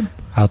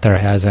out there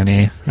has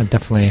any, I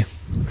definitely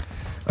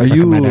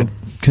recommend it.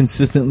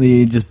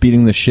 Consistently just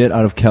beating the shit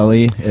out of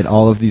Kelly at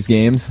all of these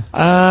games?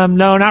 No,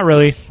 not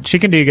really. She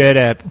can do good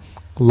at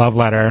Love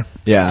Letter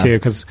too,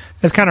 because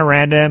it's kind of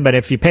random, but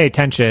if you pay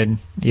attention,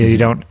 you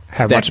don't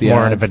have much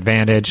more of an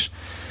advantage.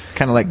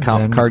 Kind of like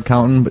card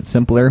counting, but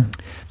simpler.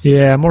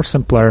 Yeah, more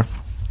simpler.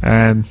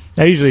 I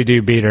usually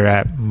do beat her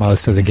at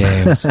most of the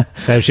games.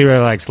 So she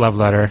really likes Love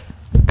Letter,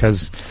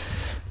 because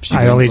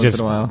I only just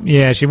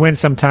she wins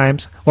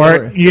sometimes,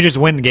 or you just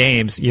win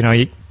games.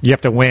 You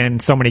have to win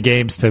so many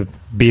games to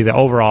be the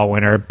overall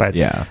winner. But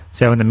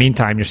so in the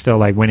meantime, you're still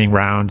like winning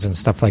rounds and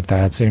stuff like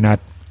that. So you're not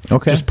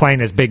just playing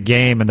this big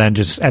game and then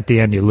just at the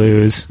end you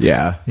lose.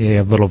 Yeah, you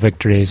have little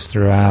victories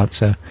throughout.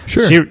 So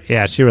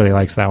she really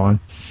likes that one.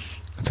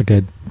 That's a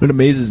good. It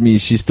amazes me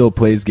she still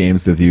plays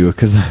games with you,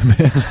 because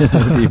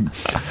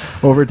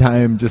over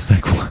time, just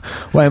like,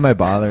 why am I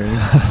bothering?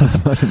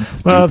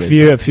 Well,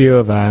 a few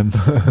of them.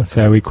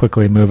 So we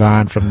quickly move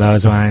on from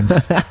those ones.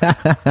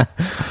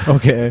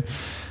 Okay.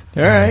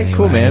 All right,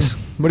 cool, man.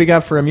 What do you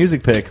got for a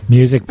music pick?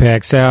 Music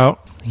pick. So,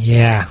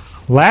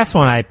 last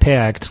one I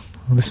picked,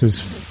 this is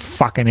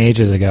fucking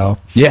ages ago.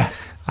 Yeah.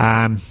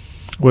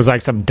 Was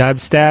like some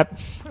dubstep.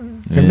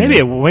 Maybe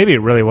it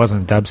really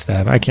wasn't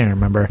dubstep. I can't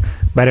remember.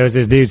 But it was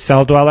this dude,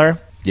 Cell Dweller.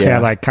 He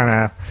had like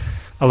kind of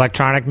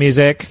electronic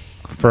music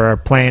for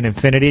playing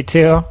Infinity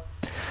 2.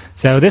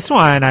 So this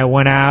one, I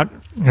went out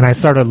and I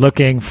started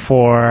looking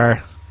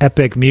for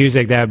epic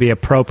music that would be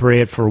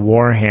appropriate for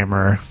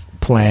Warhammer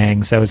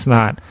playing. So it's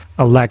not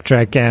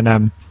electric.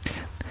 And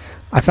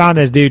I found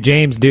this dude,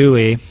 James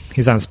Dooley.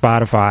 He's on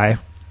Spotify.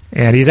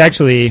 And he's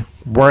actually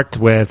worked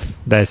with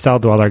the Cell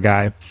Dweller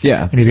guy.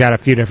 Yeah. And he's got a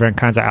few different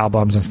kinds of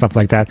albums and stuff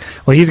like that.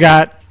 Well, he's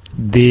got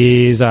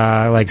these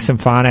like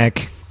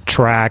symphonic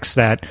tracks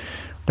that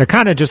they're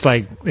kind of just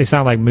like, they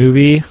sound like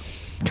movie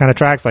kind of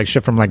tracks, like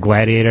shit from like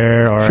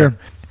Gladiator or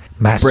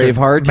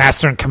Braveheart,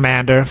 Master and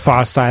Commander,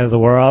 Far Side of the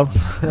World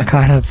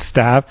kind of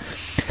stuff.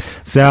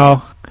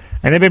 So,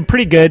 and they've been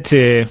pretty good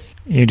to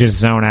just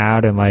zone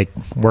out and like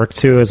work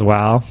to as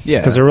well. Yeah.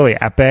 Because they're really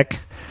epic.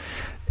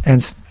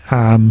 And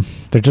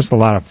they're just a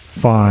lot of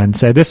fun.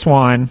 So this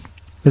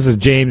is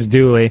James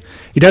Dooley.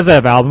 He does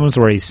have albums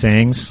where he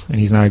sings, and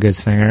he's not a good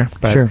singer.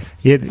 But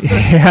he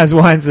has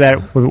ones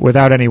that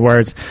without any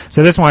words.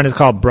 So this one is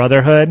called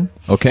Brotherhood.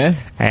 Okay.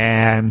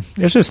 And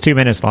it's just 2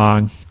 minutes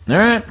long. All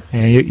right.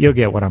 And you'll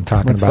get what I'm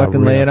talking about. Let's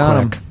fucking lay it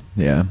on him.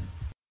 Yeah.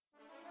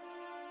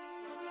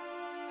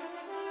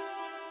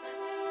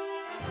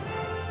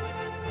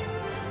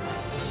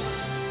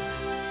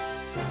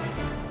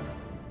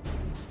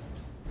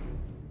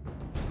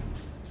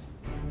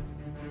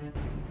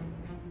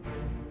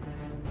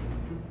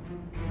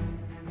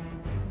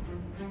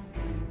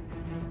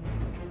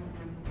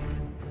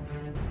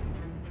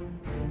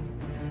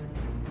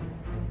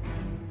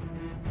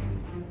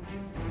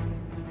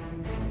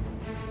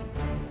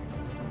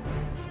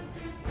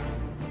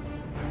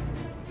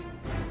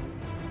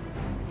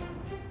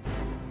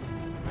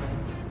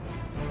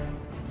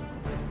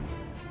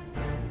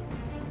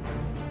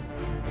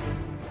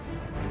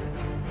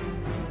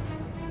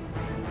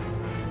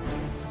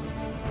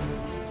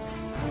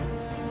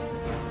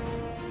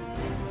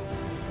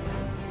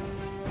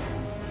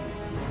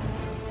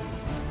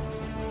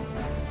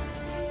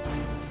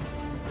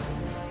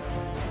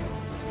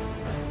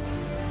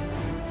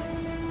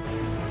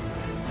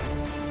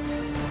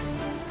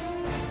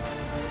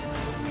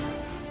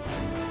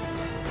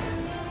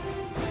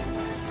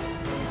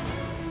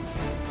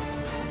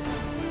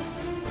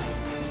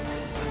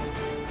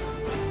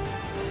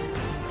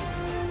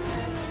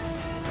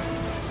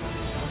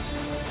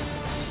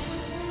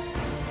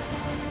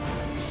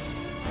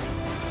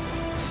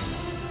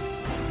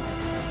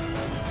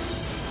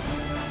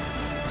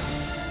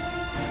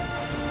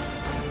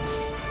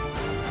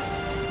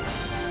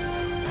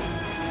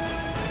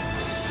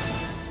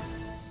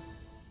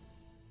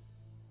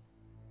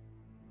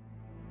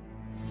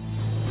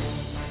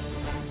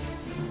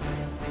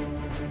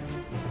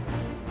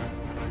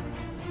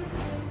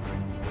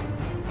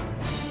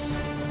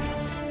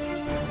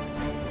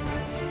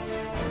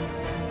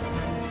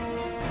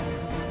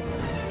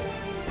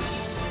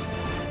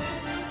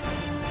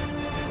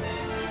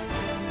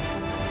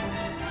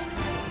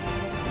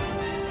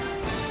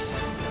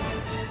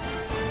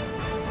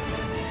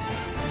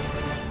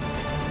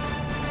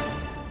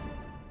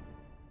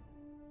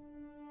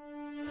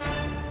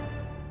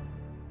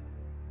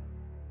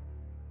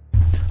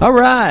 All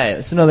right,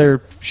 it's another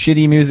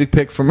shitty music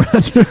pick from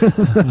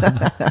Rogers.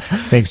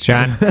 Thanks,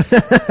 John.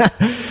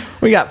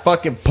 We got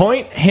fucking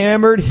Point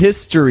Hammered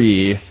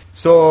History.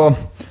 So,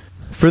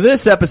 for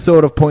this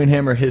episode of Point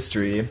Hammer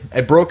History,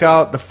 I broke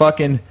out the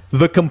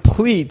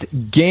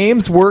complete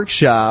Games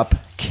Workshop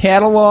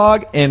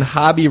catalog and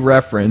hobby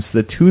reference,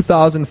 the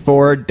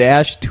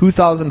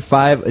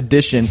 2004-2005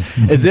 edition,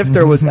 as if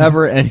there was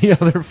ever any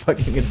other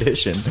fucking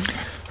edition.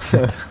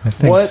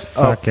 What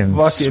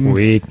fucking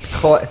sweet.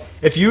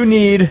 If you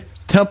need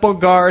Temple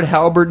Guard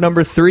Halberd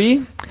number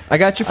 3, I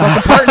got your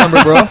fucking part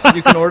number, bro.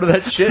 You can order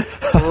that shit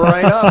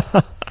right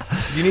up.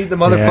 You need the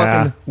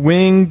motherfucking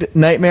Winged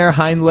Nightmare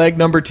Hind Leg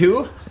number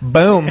 2?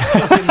 Boom.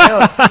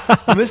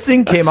 When this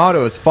thing came out, it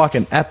was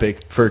fucking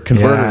epic for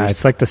converters. Yeah,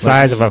 it's like the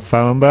size of a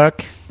phone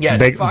book. Yeah,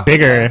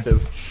 bigger.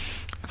 Massive.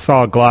 It's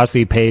all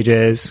glossy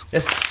pages.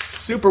 It's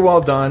super well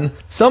done.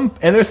 And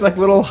there's like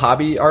little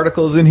hobby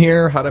articles in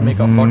here, how to make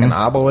a fucking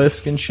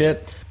obelisk and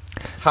shit.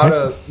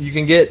 You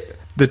can get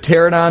the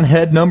Pterodon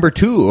head number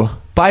 2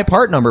 by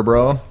part number,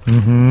 bro.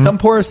 Some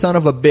poor son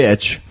of a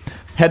bitch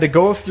had to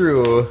go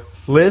through,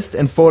 list,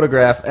 and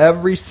photograph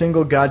every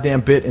single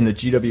goddamn bit in the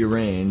GW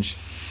range.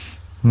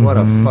 What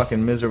a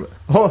fucking miserable...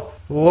 Oh,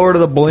 Lord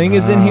of the Bling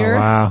is in here.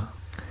 Wow.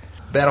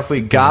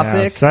 Battlefleet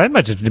Gothic. Yeah, so that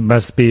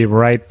must be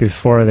right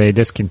before they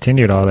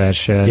discontinued all that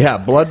shit. Yeah,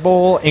 Blood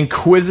Bowl,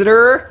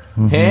 Inquisitor.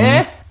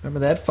 Remember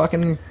that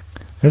fucking...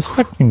 It's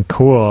fucking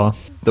cool.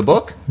 The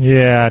book?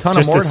 Yeah, Ton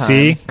just of to Mordheim.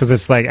 see, because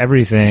it's like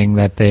everything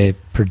that they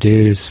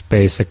produce,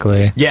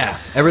 basically. Yeah,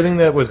 everything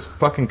that was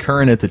fucking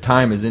current at the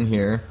time is in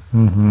here.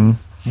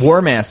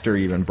 War Master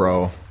even,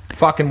 bro.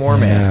 Fucking War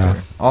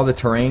Master. All the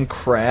terrain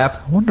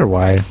crap. I wonder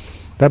why.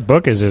 That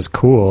book is just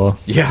cool.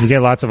 Yeah. You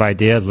get lots of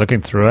ideas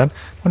looking through it.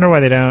 Wonder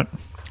why they don't.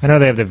 I know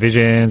they have the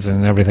visions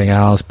and everything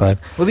else, but...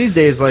 Well, these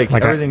days, like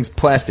Like everything's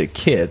plastic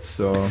kits,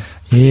 so...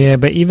 Yeah,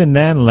 but even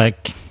then,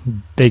 like,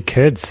 they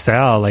could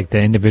sell, like,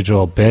 the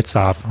individual bits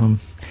off them.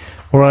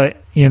 Or,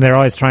 they're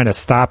always trying to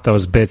stop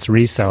those bits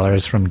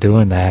resellers from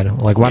doing that.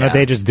 Like, why don't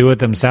they just do it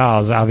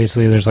themselves?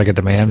 Obviously, there's, like, a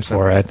demand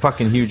for it.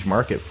 Fucking huge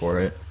market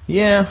for it.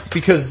 Yeah,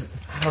 because,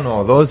 I don't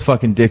know, those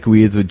fucking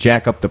dickweeds would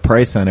jack up the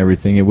price on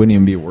everything. It wouldn't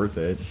even be worth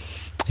it.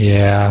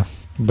 Yeah,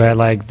 but,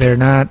 like, they're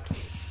not...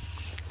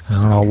 I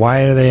don't know,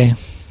 why are they...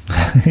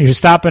 You're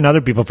stopping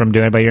other people from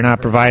doing it, but you're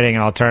not providing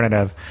an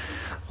alternative.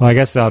 Well, I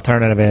guess the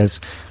alternative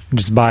is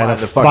just buy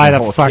the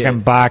whole fucking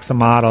kit. box of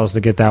models to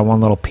get that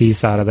one little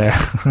piece out of there.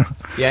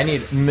 Yeah, I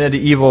need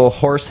Medieval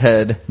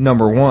Horsehead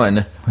number 1.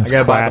 That's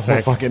I gotta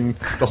classic. buy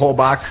the whole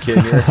box kit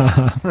here.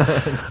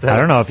 I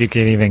don't know if you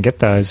can even get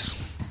those,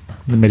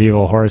 the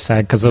Medieval horse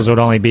head, because those would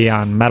only be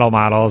on metal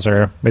models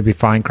or maybe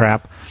fine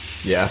crap.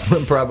 Yeah,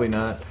 probably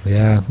not.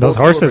 Yeah, those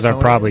Old horses Silver are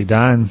probably Tonians.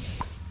 done.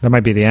 That might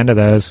be the end of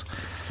those.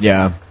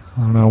 Yeah. I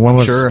don't know. When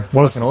was, Sure.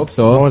 What was, Fucking hope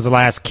so. What was the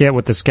last kit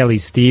with the Skelly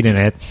Steed in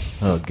it?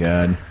 Oh,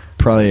 God.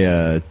 Probably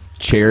a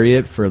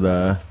Chariot for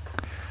the...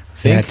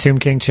 Yeah, Tomb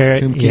King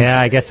Chariot. Tomb King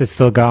yeah, I guess it's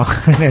still going.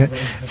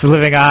 It's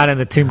living on in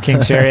the Tomb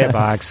King Chariot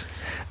box.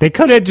 They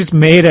could have just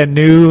made a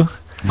new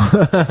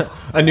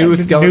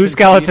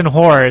skeleton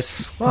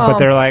horse, but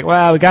they're like,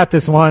 well, we got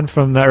this one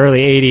from the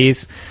early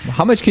 80s.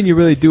 How much can you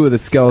really do with a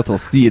skeletal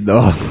steed,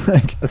 though?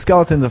 Like, a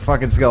skeleton's a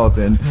fucking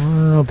skeleton.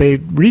 Well, they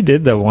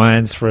redid the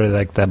ones for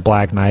like the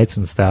Black Knights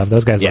and stuff.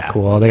 Those guys look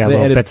cool. They got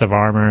little added bits of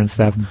armor and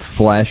stuff.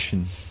 Flesh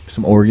and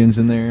some organs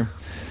in there.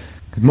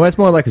 It's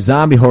more like a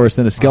zombie horse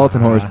than a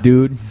skeleton horse,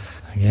 dude.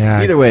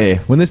 Yeah. Either way,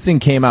 when this thing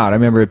came out, I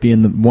remember it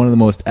being one of the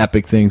most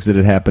epic things that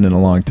had happened in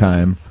a long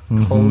time.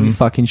 Holy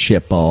fucking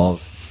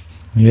shitballs.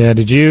 Yeah,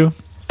 did you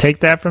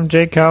take that from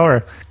Jayco?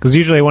 Or because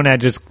usually wouldn't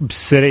that just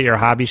sit at your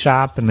hobby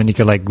shop and then you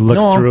could like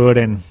look through it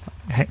and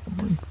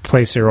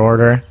place your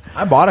order?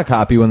 I bought a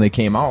copy when they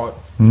came out.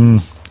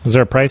 Is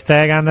there a price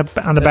tag on the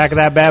back of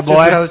that bad boy? Just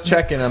what I was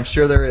checking. I'm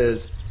sure there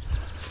is.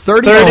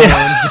 $30.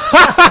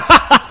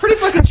 It's pretty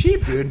fucking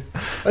cheap, dude.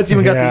 Let's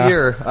even got the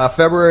year.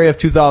 February of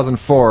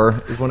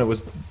 2004 is when it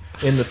was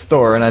in the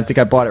store, and I think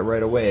I bought it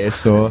right away.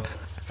 So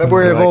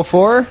February of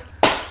 2004.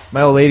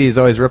 My old lady is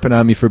always ripping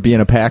on me for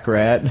being a pack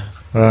rat.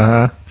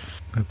 That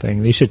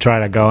thing. You should try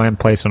to go and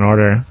place an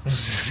order.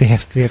 see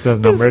if those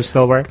numbers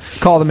still work.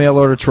 Call the mail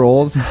order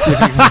trolls. See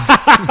if you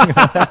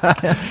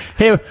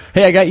can...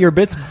 hey, I got your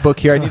bits book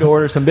here. I need to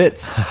order some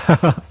bits.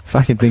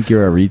 Fucking think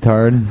you're a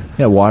retard. You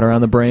got water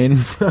on the brain.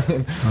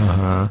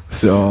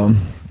 So,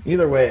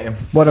 either way,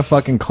 what a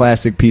fucking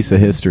classic piece of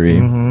history.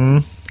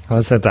 Well,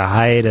 it's at the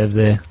height of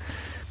the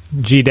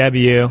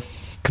GW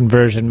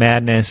conversion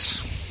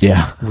madness.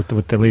 Yeah.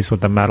 With at least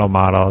with the metal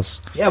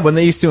models. Yeah, when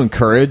they used to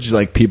encourage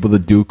like people to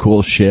do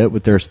cool shit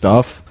with their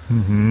stuff,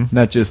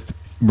 not just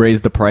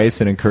raise the price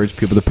and encourage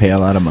people to pay a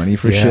lot of money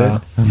for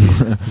shit.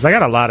 Because I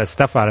got a lot of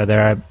stuff out of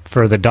there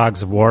for the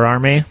Dogs of War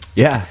army.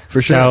 Yeah,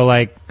 for sure. So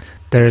like,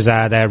 there's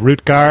that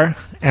Rutgar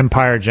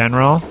Empire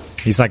General.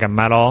 He's like a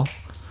metal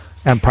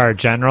Empire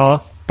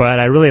General, but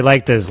I really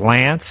liked his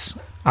lance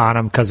on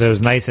him because it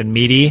was nice and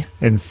meaty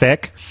and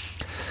thick.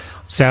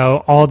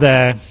 So all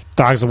the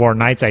Dogs of War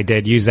Knights I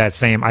did use that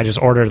same. I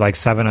just ordered like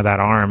 7 of that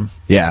arm.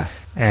 Yeah.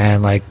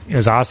 and like it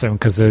was awesome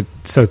because it's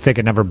so thick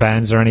it never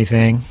bends or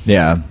anything.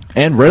 Yeah,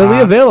 and readily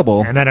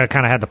available. And then it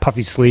kind of had the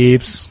puffy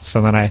sleeves,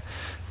 so then I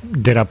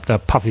did up the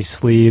puffy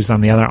sleeves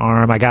on the other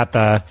arm. I got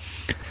the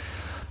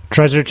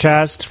treasure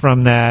chest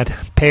from that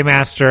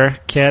Paymaster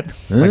kit.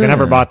 Like I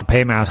never bought the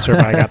Paymaster,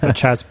 but I got the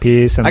chest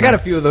piece. And I got a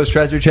few of those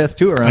treasure chests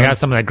too around. I got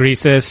some of the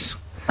Greases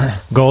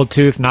gold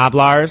tooth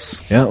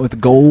Noblars. Yeah, with the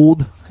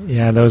gold.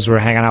 Yeah, those were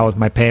hanging out with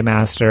my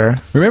Paymaster.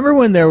 Remember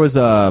when there was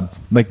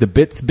like the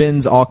bits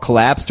bins all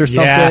collapsed or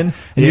something,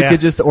 and you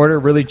could just order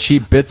really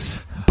cheap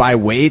bits by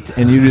weight,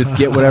 and you just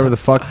get whatever the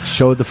fuck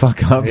showed the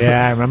fuck up.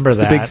 Yeah, I remember just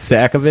that. a big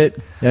sack of it.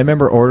 Yeah, I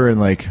remember ordering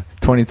like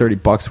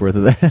 $20-$30 worth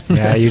of that.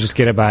 Yeah, you just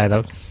get it by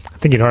I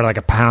think you'd order like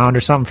a pound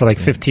or something for like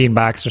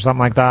 $15 or something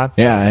like that.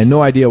 Yeah, I had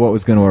no idea what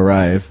was going to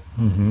arrive.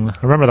 Mm-hmm. I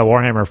remember the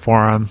Warhammer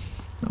forum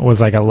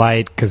was like a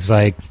light because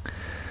like,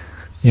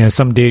 you know,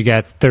 some dude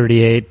got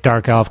 38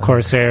 Dark Elf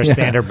Corsair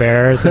standard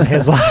bears in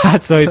his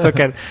lot, so he's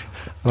looking,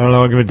 I don't know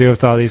what I'm going to do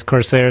with all these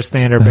Corsair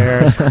standard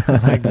bears.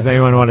 Like, does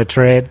anyone want to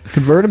trade?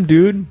 Convert them,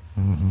 dude.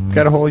 Mm-hmm.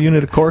 Got a whole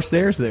unit of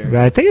Corsairs there. But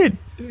I think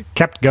it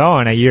kept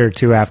going a year or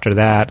two after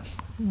that.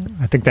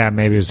 I think that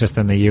maybe was just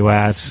in the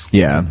U.S.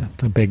 Yeah.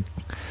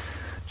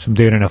 Some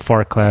dude in a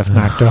forklift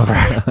knocked over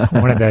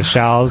one of the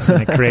shelves,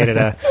 and it created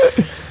a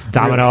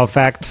domino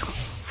effect.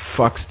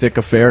 Fuck stick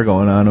affair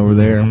going on over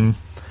there.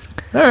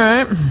 Mm-hmm. All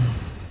right.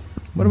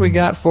 What do we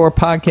got for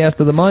podcast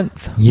of the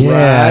month?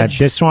 Yeah, Raj?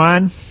 this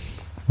one,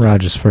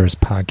 Raj's first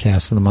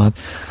podcast of the month.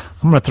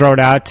 I'm going to throw it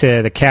out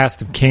to the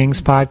Cast of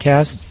Kings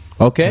podcast.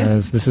 Okay.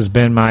 Because this has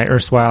been my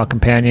erstwhile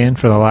companion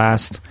for the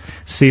last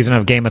season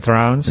of Game of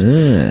Thrones.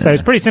 So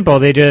it's pretty simple.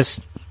 They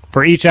just,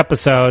 for each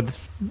episode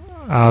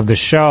of the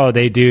show,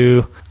 they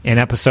do an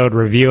episode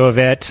review of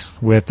it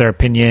with their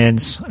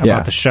opinions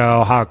about the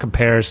show, how it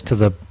compares to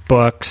the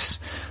books.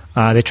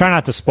 They try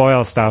not to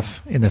spoil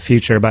stuff in the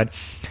future, but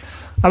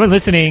I've been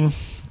listening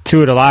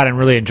to it a lot and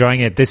really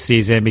enjoying it this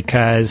season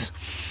because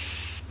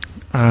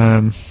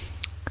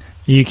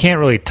you can't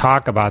really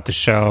talk about the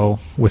show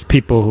with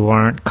people who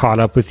aren't caught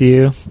up with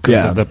you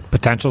because of the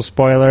potential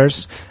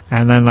spoilers.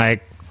 And then,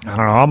 like, I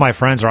don't know, all my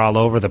friends are all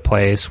over the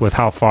place with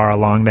how far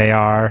along they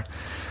are.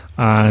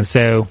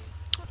 So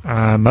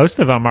most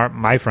of them,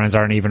 my friends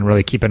aren't even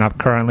really keeping up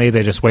currently.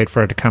 They just wait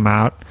for it to come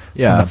out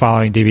on the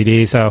following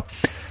DVD. So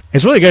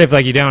it's really good if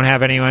like you don't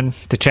have anyone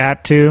to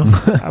chat to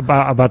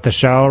about the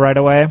show right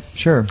away.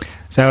 Sure.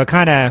 So it's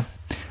kind of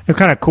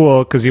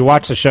cool because you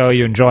watch the show,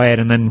 you enjoy it,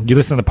 and then you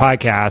listen to the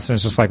podcast, and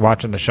it's just like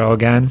watching the show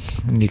again,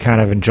 and you kind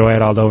of enjoy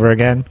it all over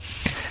again.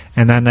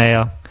 And then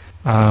they'll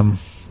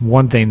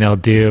one thing they'll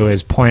do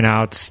is point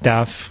out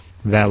stuff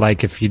that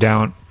like if you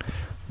don't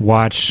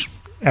watch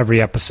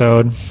every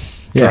episode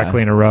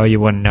directly in a row, you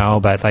wouldn't know.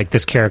 But like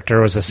this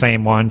character was the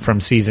same one from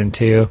season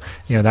 2.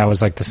 You know, that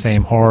was like the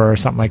same horror or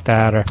something like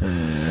that. Or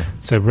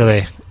so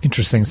really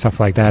interesting stuff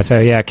like that. So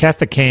yeah,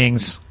 Cast of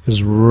Kings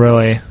has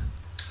really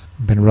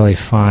been really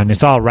fun.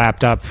 It's all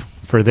wrapped up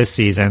for this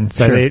season.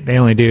 So they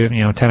only do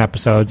 10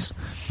 episodes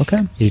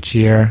each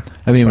year. I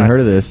haven't even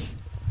heard of this.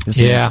 This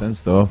makes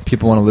sense though.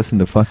 People want to listen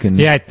to fucking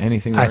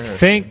anything. I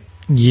think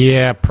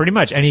pretty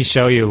much any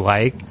show you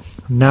like.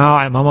 No,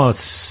 I'm almost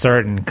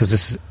certain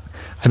because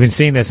I've been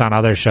seeing this on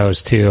other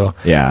shows too.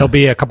 Yeah, there'll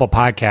be a couple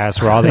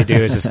podcasts where all they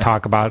do is just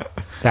talk about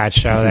that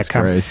show.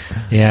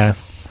 Yeah,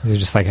 you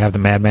just like have the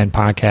Mad Men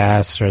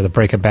podcast or the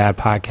Breaking Bad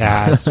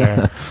podcast,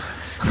 or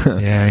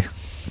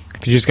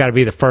if you just got to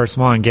be the first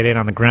one, get in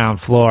on the ground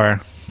floor.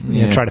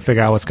 Try to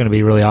figure out what's going to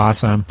be really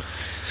awesome.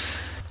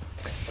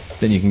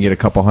 Then you can get a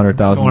couple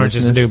 100,000. Orange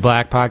is the New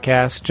Black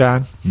podcast,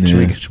 John. Nah.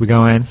 Should we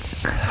go in?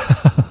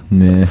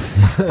 Nah.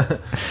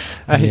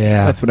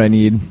 That's what I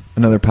need.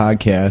 Another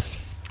podcast.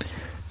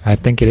 I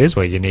think it is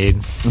what you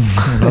need.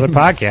 Another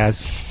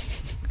podcast.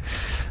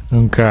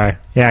 Okay.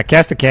 Yeah,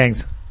 Cast of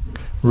Kings.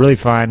 Really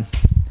fun.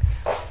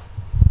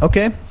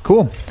 Okay,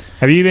 cool.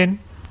 Are you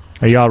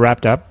all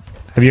wrapped up?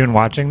 Have you been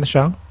watching the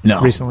show?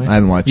 No. Recently? I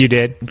haven't watched. You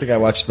did? I think I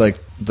watched like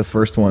the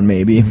first one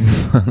maybe.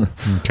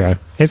 Okay.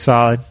 It's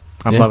solid.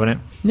 I'm loving it.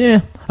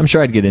 Yeah. I'm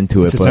sure I'd get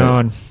into it. It's its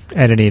own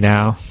entity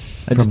now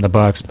from the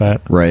books,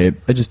 but right.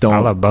 I just don't I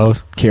love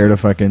both. Care to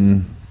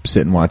fucking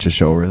sit and watch a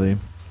show really.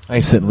 I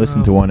can sit and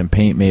listen to one and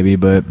paint maybe,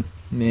 but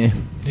meh.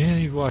 Yeah,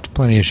 you've watched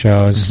plenty of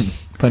shows.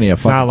 Plenty of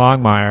It's not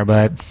Longmire,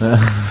 but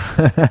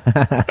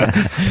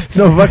it's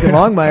no fucking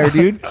Longmire,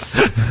 dude.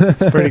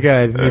 It's pretty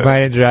good. You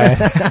might enjoy it.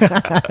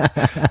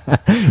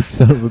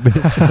 Son of a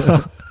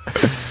bitch.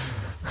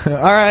 All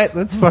right,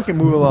 let's fucking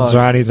move along.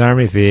 Johnny's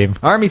Army theme.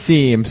 Army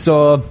theme.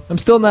 So I'm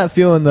still not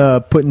feeling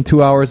the putting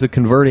 2 hours of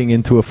converting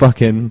into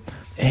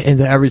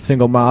every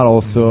single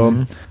model.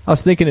 So I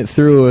was thinking it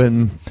through,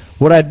 and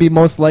what I'd be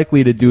most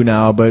likely to do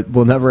now, but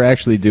will never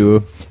actually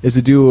do, is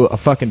to do a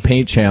fucking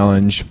paint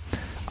challenge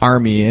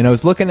army. And I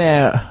was looking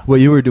at what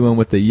you were doing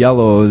with the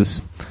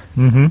yellows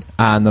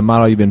on the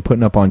model you've been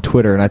putting up on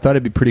Twitter, and I thought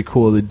it'd be pretty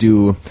cool to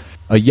do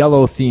a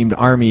yellow themed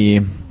army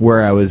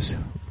where I was,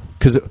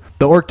 because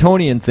the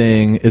Orktonian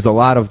thing is a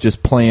lot of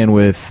just playing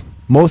with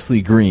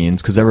mostly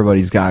greens because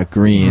everybody's got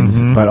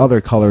greens, but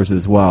other colors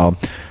as well.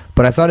 But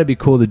But I thought it'd be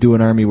cool to do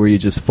an army where you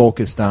just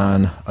focused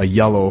on a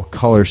yellow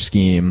color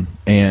scheme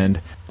and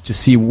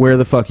just see where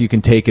the fuck you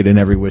can take it in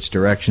every which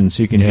direction.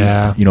 So you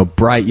can do,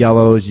 bright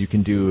yellows. You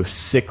can do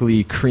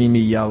sickly,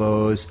 creamy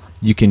yellows.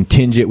 You can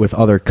tinge it with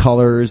other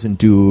colors and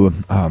do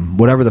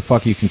whatever the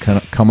fuck you can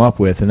come up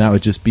with, and that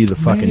would just be the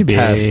fucking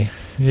test.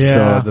 Yeah.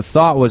 So the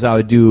thought was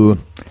I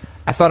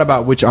thought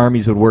about which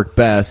armies would work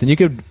best, and you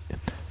could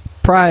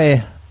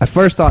probably... I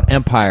first thought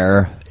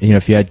Empire,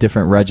 if you had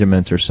different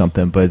regiments or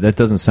something, but that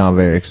doesn't sound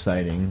very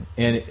exciting.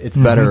 And it's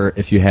better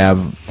if you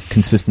have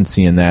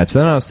consistency in that. So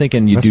then I was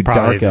thinking you do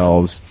Dark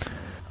Elves.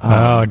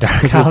 Dark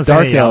Elves.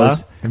 Dark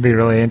Elves. It'd be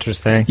really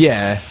interesting.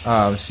 Yeah.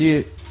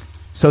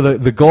 So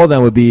the goal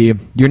then would be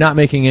you're not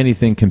making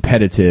anything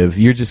competitive.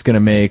 You're just going to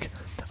make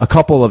a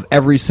couple of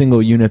every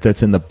single unit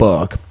that's in the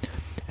book.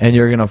 And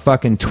you're going to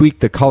fucking tweak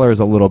the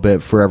colors a little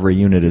bit for every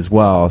unit as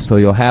well. So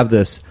you'll have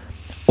this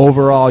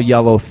overall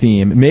yellow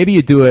theme. Maybe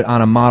you do it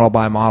on a model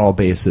by model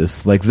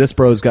basis. Like this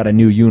bro's got a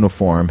new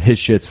uniform. His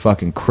shit's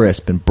fucking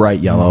crisp and bright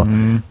yellow.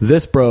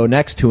 This bro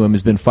next to him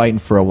has been fighting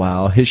for a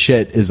while. His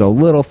shit is a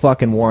little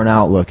fucking worn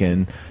out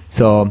looking.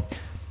 So,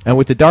 and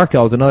with the Dark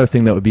Elves, another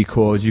thing that would be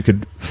cool is you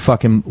could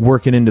fucking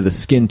work it into the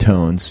skin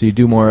tones. So you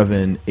do more of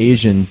an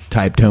Asian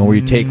type tone where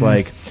you take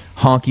like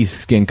honky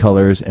skin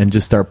colors and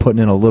just start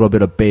putting in a little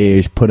bit of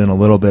beige, put in a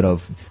little bit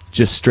of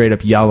just straight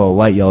up yellow,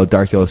 light yellow,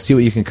 dark yellow, see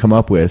what you can come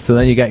up with. So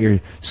then you got your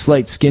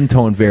slight skin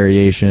tone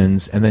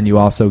variations, and then you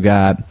also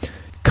got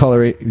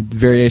color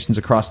variations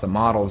across the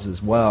models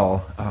as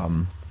well.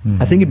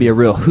 I think it'd be a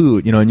real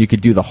hoot, and you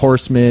could do the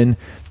horsemen,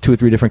 2 or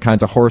 3 different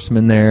kinds of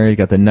horsemen there. You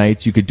got the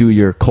knights. You could do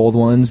your cold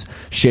ones,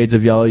 shades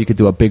of yellow. You could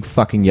do a big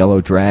fucking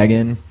yellow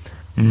dragon.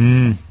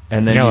 And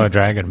then yellow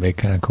dragon would be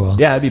kind of cool.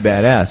 Yeah, it'd be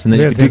badass. And then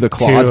you could do the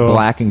claws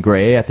black and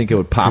gray. I think it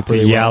would pop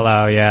really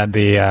yellow, yeah.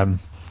 The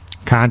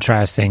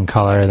contrasting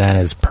color then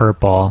is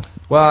purple.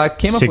 Well, I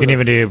came up with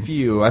a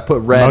few. I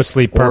put red,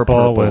 mostly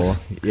purple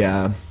with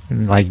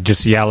like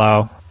just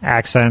yellow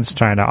accents,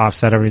 trying to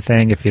offset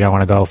everything. If you don't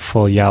want to go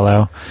full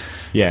yellow,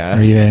 yeah.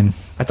 Or even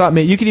I thought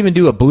you could even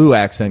do a blue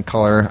accent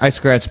color. I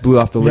scratched blue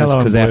off the list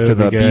because after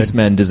the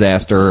Beastmen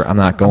disaster, I'm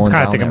not going. I'm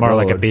kind of thinking more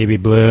like a baby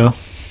blue.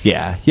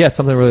 Yeah,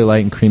 something really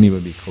light and creamy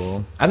would be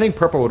cool. I think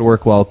purple would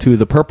work well too.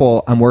 The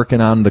purple I'm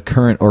working on the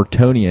current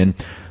Orktonian.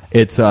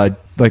 It's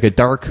like a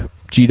dark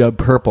G-dub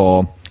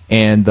purple,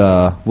 and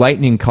the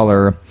lightning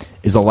color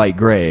is a light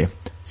gray.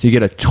 So you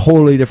get a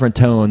totally different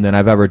tone than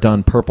I've ever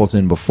done purples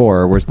in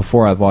before, whereas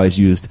before I've always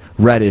used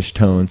reddish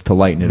tones to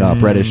lighten it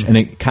up, reddish, and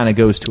it kind of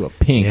goes to a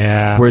pink.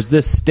 Yeah. Whereas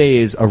this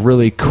stays a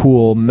really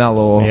cool,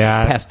 mellow,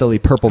 pastel-y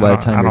purple by the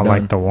time you're done. I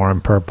don't like the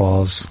warm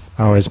purples.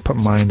 I always put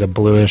mine to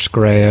bluish,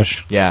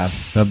 grayish. Yeah.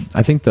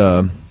 I think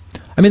the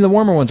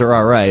warmer ones are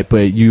all right,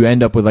 but you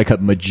end up with like a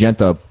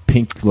magenta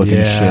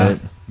pink-looking shit.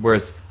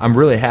 Whereas I'm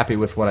really happy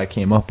with what I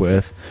came up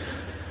with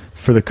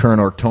for the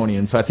current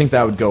Orktonian, so I think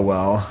that would go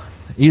well.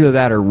 Either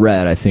that or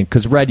red, I think,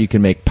 because red you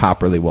can make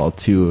pop really well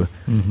too.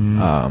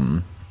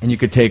 And you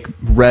could take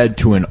red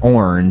to an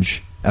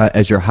orange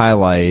as your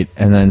highlight,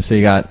 and then so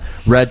you got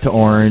red to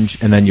orange,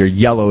 and then your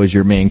yellow is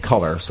your main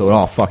color, so it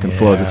all fucking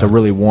flows. It's a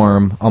really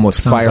warm,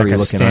 almost fiery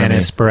looking army.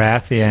 Stannis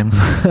Baratheon,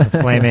 the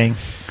flaming.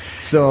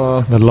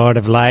 So the Lord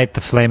of Light,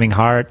 the Flaming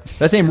Heart.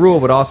 That same rule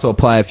would also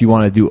apply if you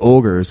want to do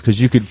ogres, because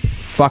you could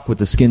fuck with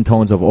the skin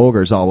tones of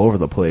ogres all over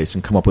the place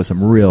and come up with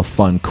some real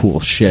fun,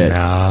 cool shit.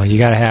 No, you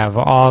got to have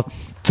all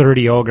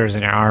 30 ogres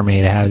in your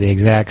army to have the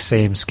exact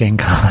same skin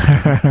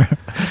color.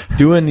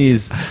 Doing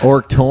these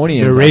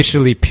Orktonians, they're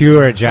racially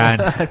pure, John.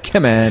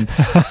 Come on.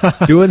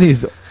 Doing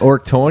these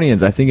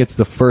Orktonians, I think it's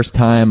the first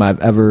time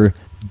I've ever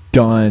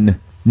done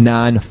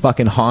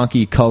non-fucking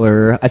honky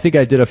color. I think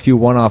I did a few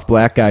one-off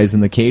black guys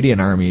in the Cadian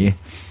army,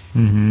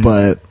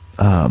 but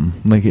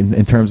like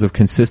in terms of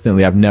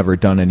consistently, I've never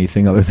done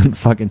anything other than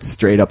fucking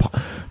straight up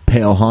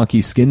pale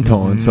honky skin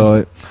tone.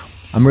 So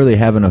I'm really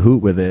having a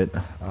hoot with it.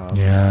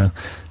 Yeah,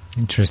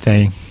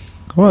 interesting.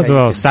 Well, as a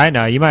little side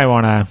note, you might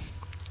want to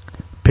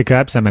pick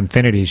up some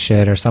Infinity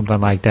shit or something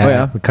like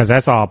that, because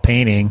that's all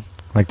painting.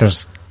 Like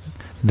there's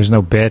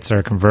no bits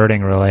or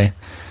converting really.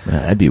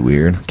 That'd be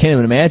weird. Can't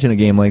even imagine a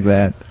game like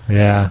that.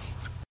 Yeah.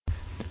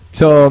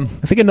 So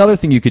I think another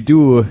thing you could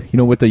do,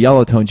 with the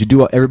yellow tones, you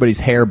do everybody's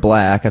hair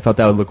black. I thought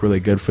that would look really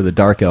good for the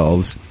Dark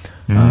Elves.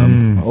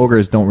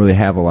 Ogres don't really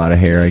have a lot of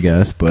hair, I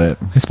guess, but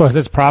I suppose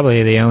it's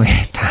probably the only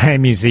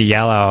time you see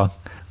yellow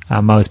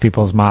on most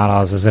people's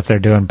models is if they're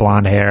doing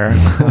blonde hair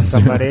on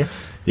somebody.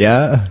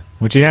 Yeah.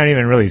 Which you don't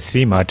even really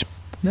see much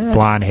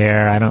blonde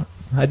hair.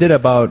 I did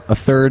about a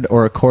third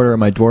or a quarter of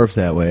my dwarves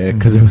that way,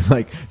 because it was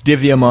like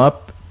divvy them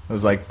up. It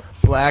was like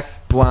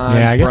black, blonde,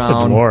 I guess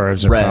brown, the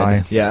dwarves red.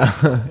 Are probably.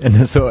 Yeah.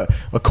 And so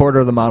a quarter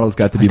of the models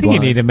got to be blonde. You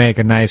need to make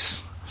a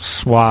nice,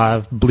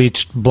 suave,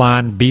 bleached,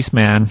 blonde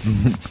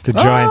Beastman to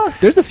join.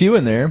 There's a few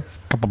in there.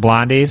 A couple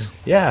blondies.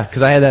 Yeah,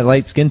 because I had that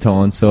light skin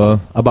tone,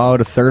 so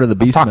about a third of the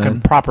Beastmen.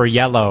 Fucking proper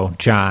yellow,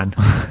 John.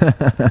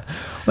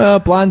 Well,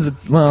 blondes,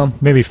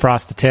 maybe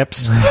frost the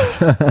tips.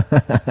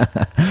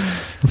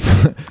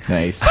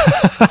 Nice.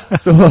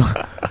 So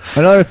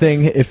Another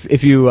thing,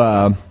 if you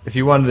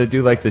wanted to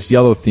do like this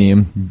yellow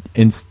theme,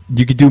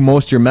 you could do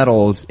most of your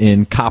metals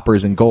in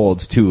coppers and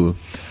golds too.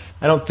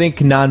 I don't think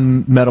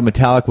non-metal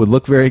metallic would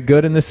look very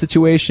good in this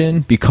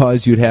situation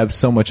because you'd have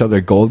so much other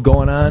gold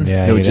going on.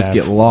 Yeah, it would you'd just have-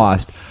 get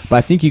lost. But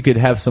I think you could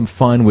have some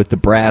fun with the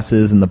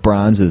brasses and the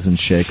bronzes and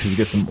shit because you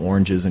get them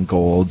oranges and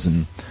golds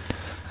and.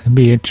 It'd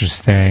be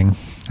interesting.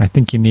 I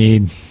think you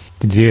need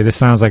to do. This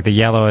sounds like the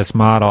yellowest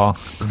model.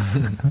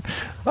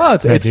 Oh,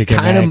 it's That you can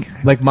kind make. of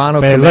like But it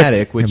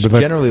monochromatic, look- which it would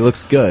look- generally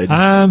looks good.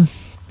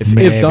 If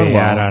if done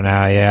well. I don't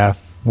know. Yeah.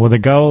 Well, the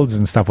golds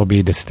and stuff will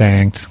be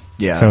distinct.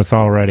 Yeah. So it's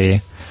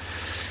already.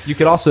 You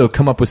could also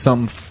come up with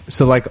something.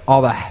 So like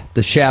all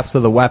the shafts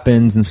of the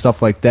weapons and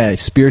stuff like that,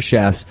 spear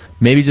shafts.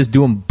 Maybe just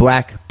do them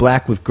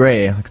black with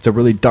gray. Like it's a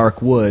really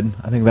dark wood.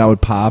 I think that would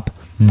pop.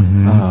 So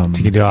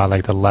you could do all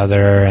like the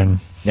leather and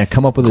Yeah,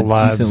 come up with a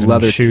gloves decent and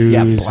leather shoes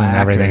yeah, and black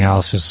everything or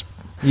else. Just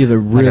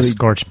Either like really a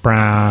scorched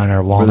brown or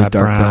really walnut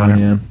dark brown. or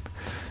Yeah.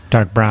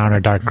 dark brown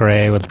or dark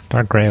gray.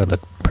 Dark gray would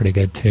look pretty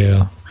good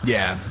too.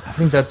 Yeah, I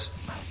think that's.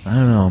 I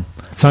don't know.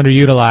 It's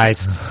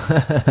underutilized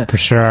for I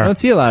sure. don't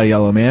see a lot of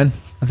yellow, man.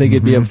 I think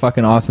it'd be a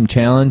fucking awesome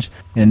challenge,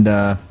 and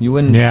you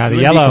wouldn't. Yeah, the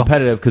you wouldn't yellow- be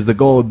competitive because the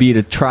goal would be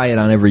to try it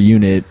on every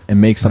unit and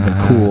make something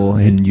cool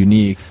and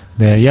unique.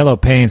 The yellow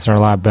paints are a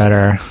lot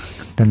better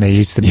than they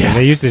used to be. Yeah.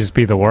 They used to just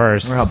be the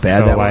worst. Remember how bad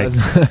So, that like,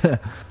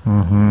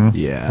 was?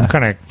 Yeah, I'm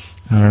kind of,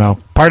 I don't know.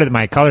 Part of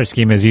my color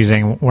scheme is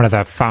using one of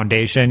the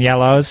foundation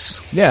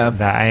yellows, yeah.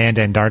 the Iand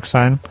and Dark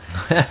Sun,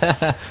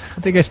 I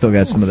think I still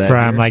got some of that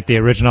from here. like the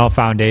original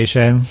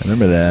foundation. I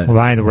remember that.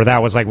 Where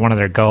that was like one of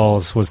their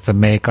goals was to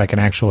make like an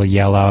actual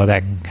yellow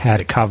that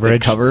had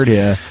coverage. Covered,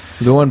 yeah.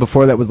 The one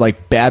before that was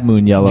like Bad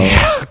Moon yellow.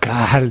 Oh,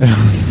 God.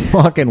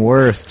 Fucking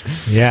worst.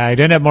 Yeah, I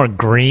didn't have more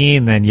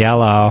green than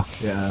yellow.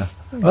 Yeah.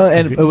 Well,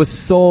 and it was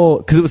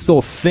so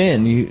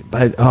thin.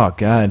 Oh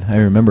god, I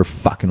remember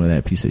fucking with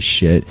that piece of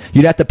shit.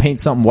 You'd have to paint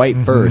something white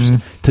first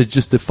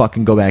to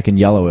fucking go back and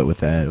yellow it with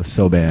that. It was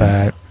so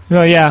bad. But,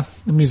 well, yeah,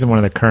 I'm using one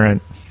of the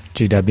current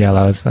GW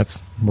yellows.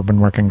 That's been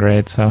working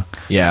great. So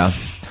Yeah.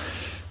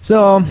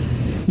 So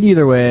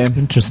either way,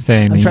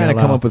 interesting. I'm trying to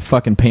come up with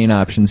fucking paint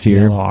options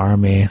here. yellow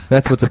army.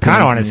 That's what's I kind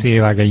of appealing want to me.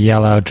 see like a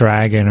yellow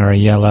dragon or a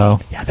yellow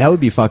Yeah, that would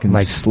be fucking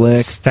like slick.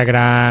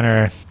 Stegodon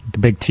or the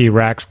big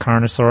T-Rex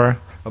Carnosaur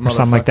or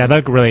something like that. That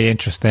look really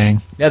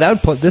interesting. Yeah,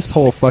 that would this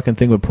whole fucking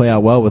thing would play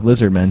out well with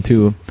Lizardmen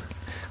too.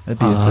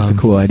 That's a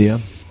cool idea.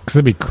 Because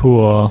it'd be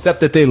cool. Except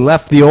that they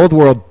left the old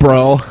world,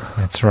 bro.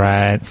 That's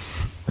right.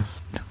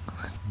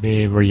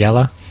 We're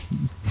yellow.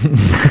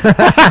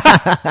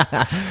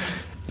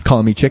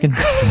 Calling me chicken.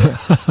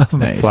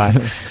 Nice. Fly.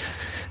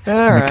 All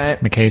right.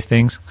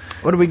 McHastings.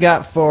 What do we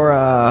got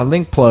for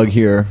link plug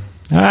here?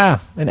 An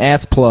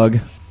ass plug.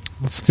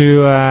 Let's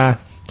do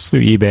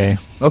eBay.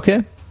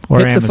 Okay. Or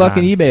Hit Amazon. the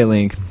fucking eBay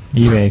link.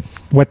 eBay.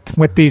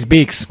 What these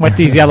beaks? What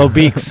these yellow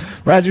beaks?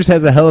 Rogers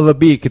has a hell of a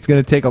beak. It's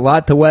going to take a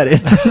lot to wet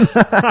it.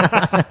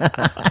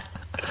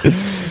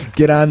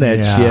 Get on that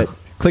Yeah. shit.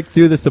 Click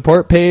through the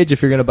support page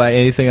if you're going to buy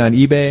anything on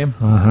eBay.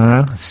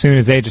 As soon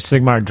as Age of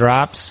Sigmar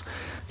drops,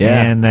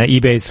 Yeah. and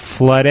eBay's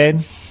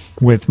flooded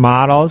with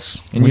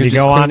models, And when you're you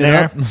just go on cleaning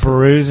there, up.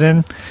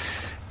 perusing,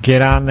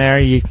 get on there,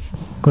 you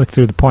click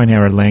through the point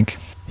hammer link.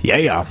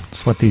 Yeah.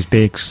 That's what these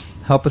beaks.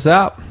 Help us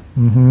out.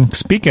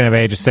 Speaking of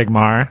Age of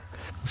Sigmar,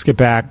 let's get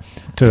back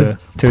to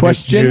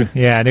question new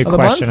of the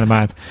question of the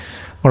month.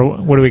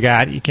 What do we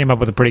got? You came up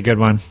with a pretty good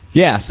one.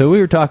 Yeah, so we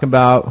were talking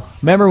about,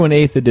 remember when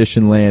 8th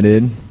edition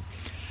landed?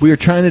 We were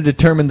trying to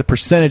determine the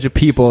percentage of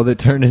people that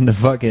turned into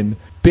fucking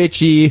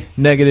bitchy,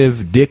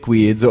 negative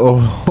dickweeds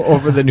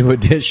over the new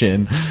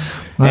edition.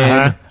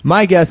 And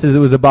my guess is it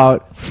was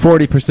about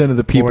 40% of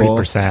the people.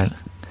 40%.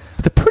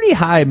 With a pretty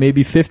high,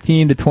 maybe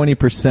 15 to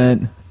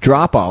 20%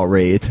 dropout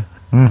rate.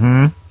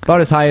 Mm-hmm.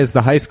 About as high as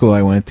the high school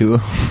I went to.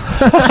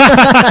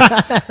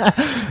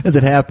 As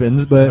it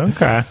happens, but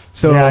Okay.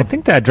 So- yeah, I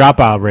think that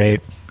dropout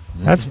rate,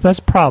 that's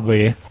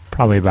probably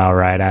about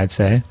right, I'd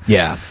say.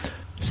 yeah.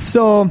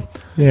 So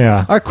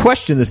Yeah. our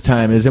question this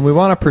time is, and we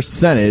want a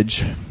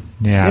percentage,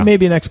 Yeah. and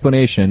maybe an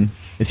explanation,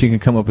 if you can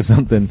come up with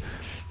something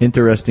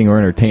interesting or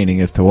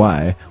entertaining as to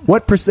why.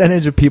 What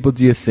percentage of people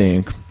do you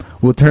think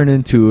will turn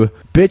into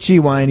bitchy,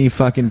 whiny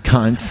fucking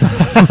cunts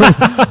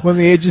when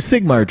the Age of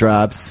Sigmar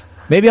drops?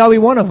 Maybe I'll be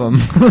one of them.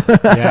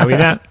 Yeah,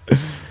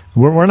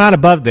 we're not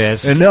above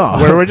this. No.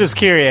 We're just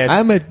curious.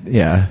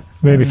 Yeah.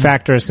 Maybe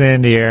factor us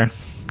into your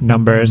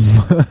numbers.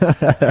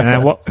 And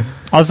then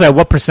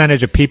what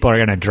percentage of people are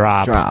going to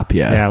drop?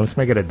 Yeah. Yeah, let's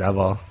make it a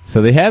double.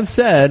 So they have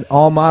said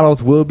all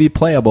models will be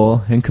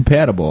playable and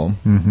compatible.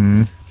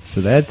 Mm-hmm. So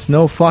that's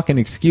no fucking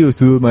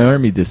excuse. Ooh, my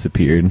army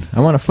disappeared.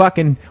 I want to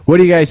fucking... What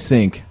do you guys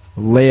think?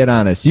 Lay it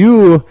on us.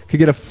 You could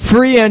get a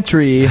free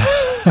entry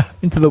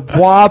into the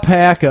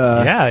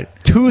Wapaka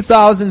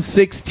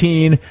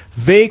 2016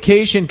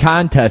 vacation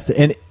contest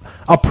and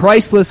a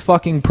priceless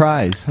fucking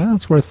prize. Well,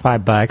 it's worth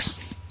 $5.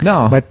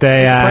 No, But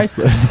they, it's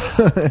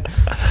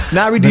priceless.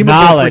 Not redeemable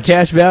for knowledge.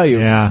 cash value.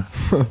 Yeah.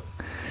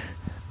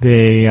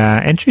 The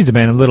entries have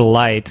been a little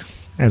light.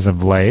 as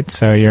of late,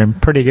 so you're in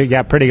pretty good.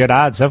 Got pretty good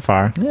odds so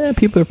far. Yeah,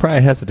 people are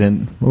probably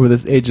hesitant over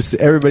this age.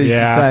 Everybody's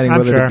deciding I'm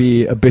whether sure. to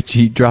be a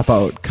bitchy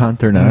dropout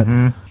cunt or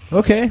not.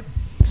 Okay,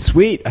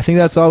 sweet. I think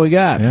that's all we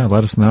got. Yeah,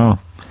 let us know.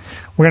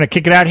 We're gonna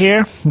kick it out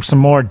here with some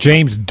more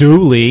James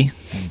Dooley.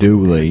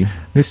 Dooley.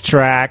 This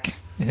track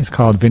is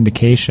called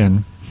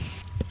Vindication,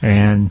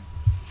 and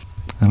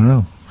I don't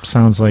know.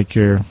 Sounds like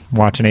you're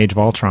watching Age of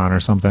Ultron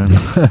or something.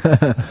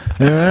 All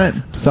right,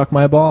 suck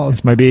my balls.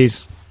 It's my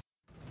bees.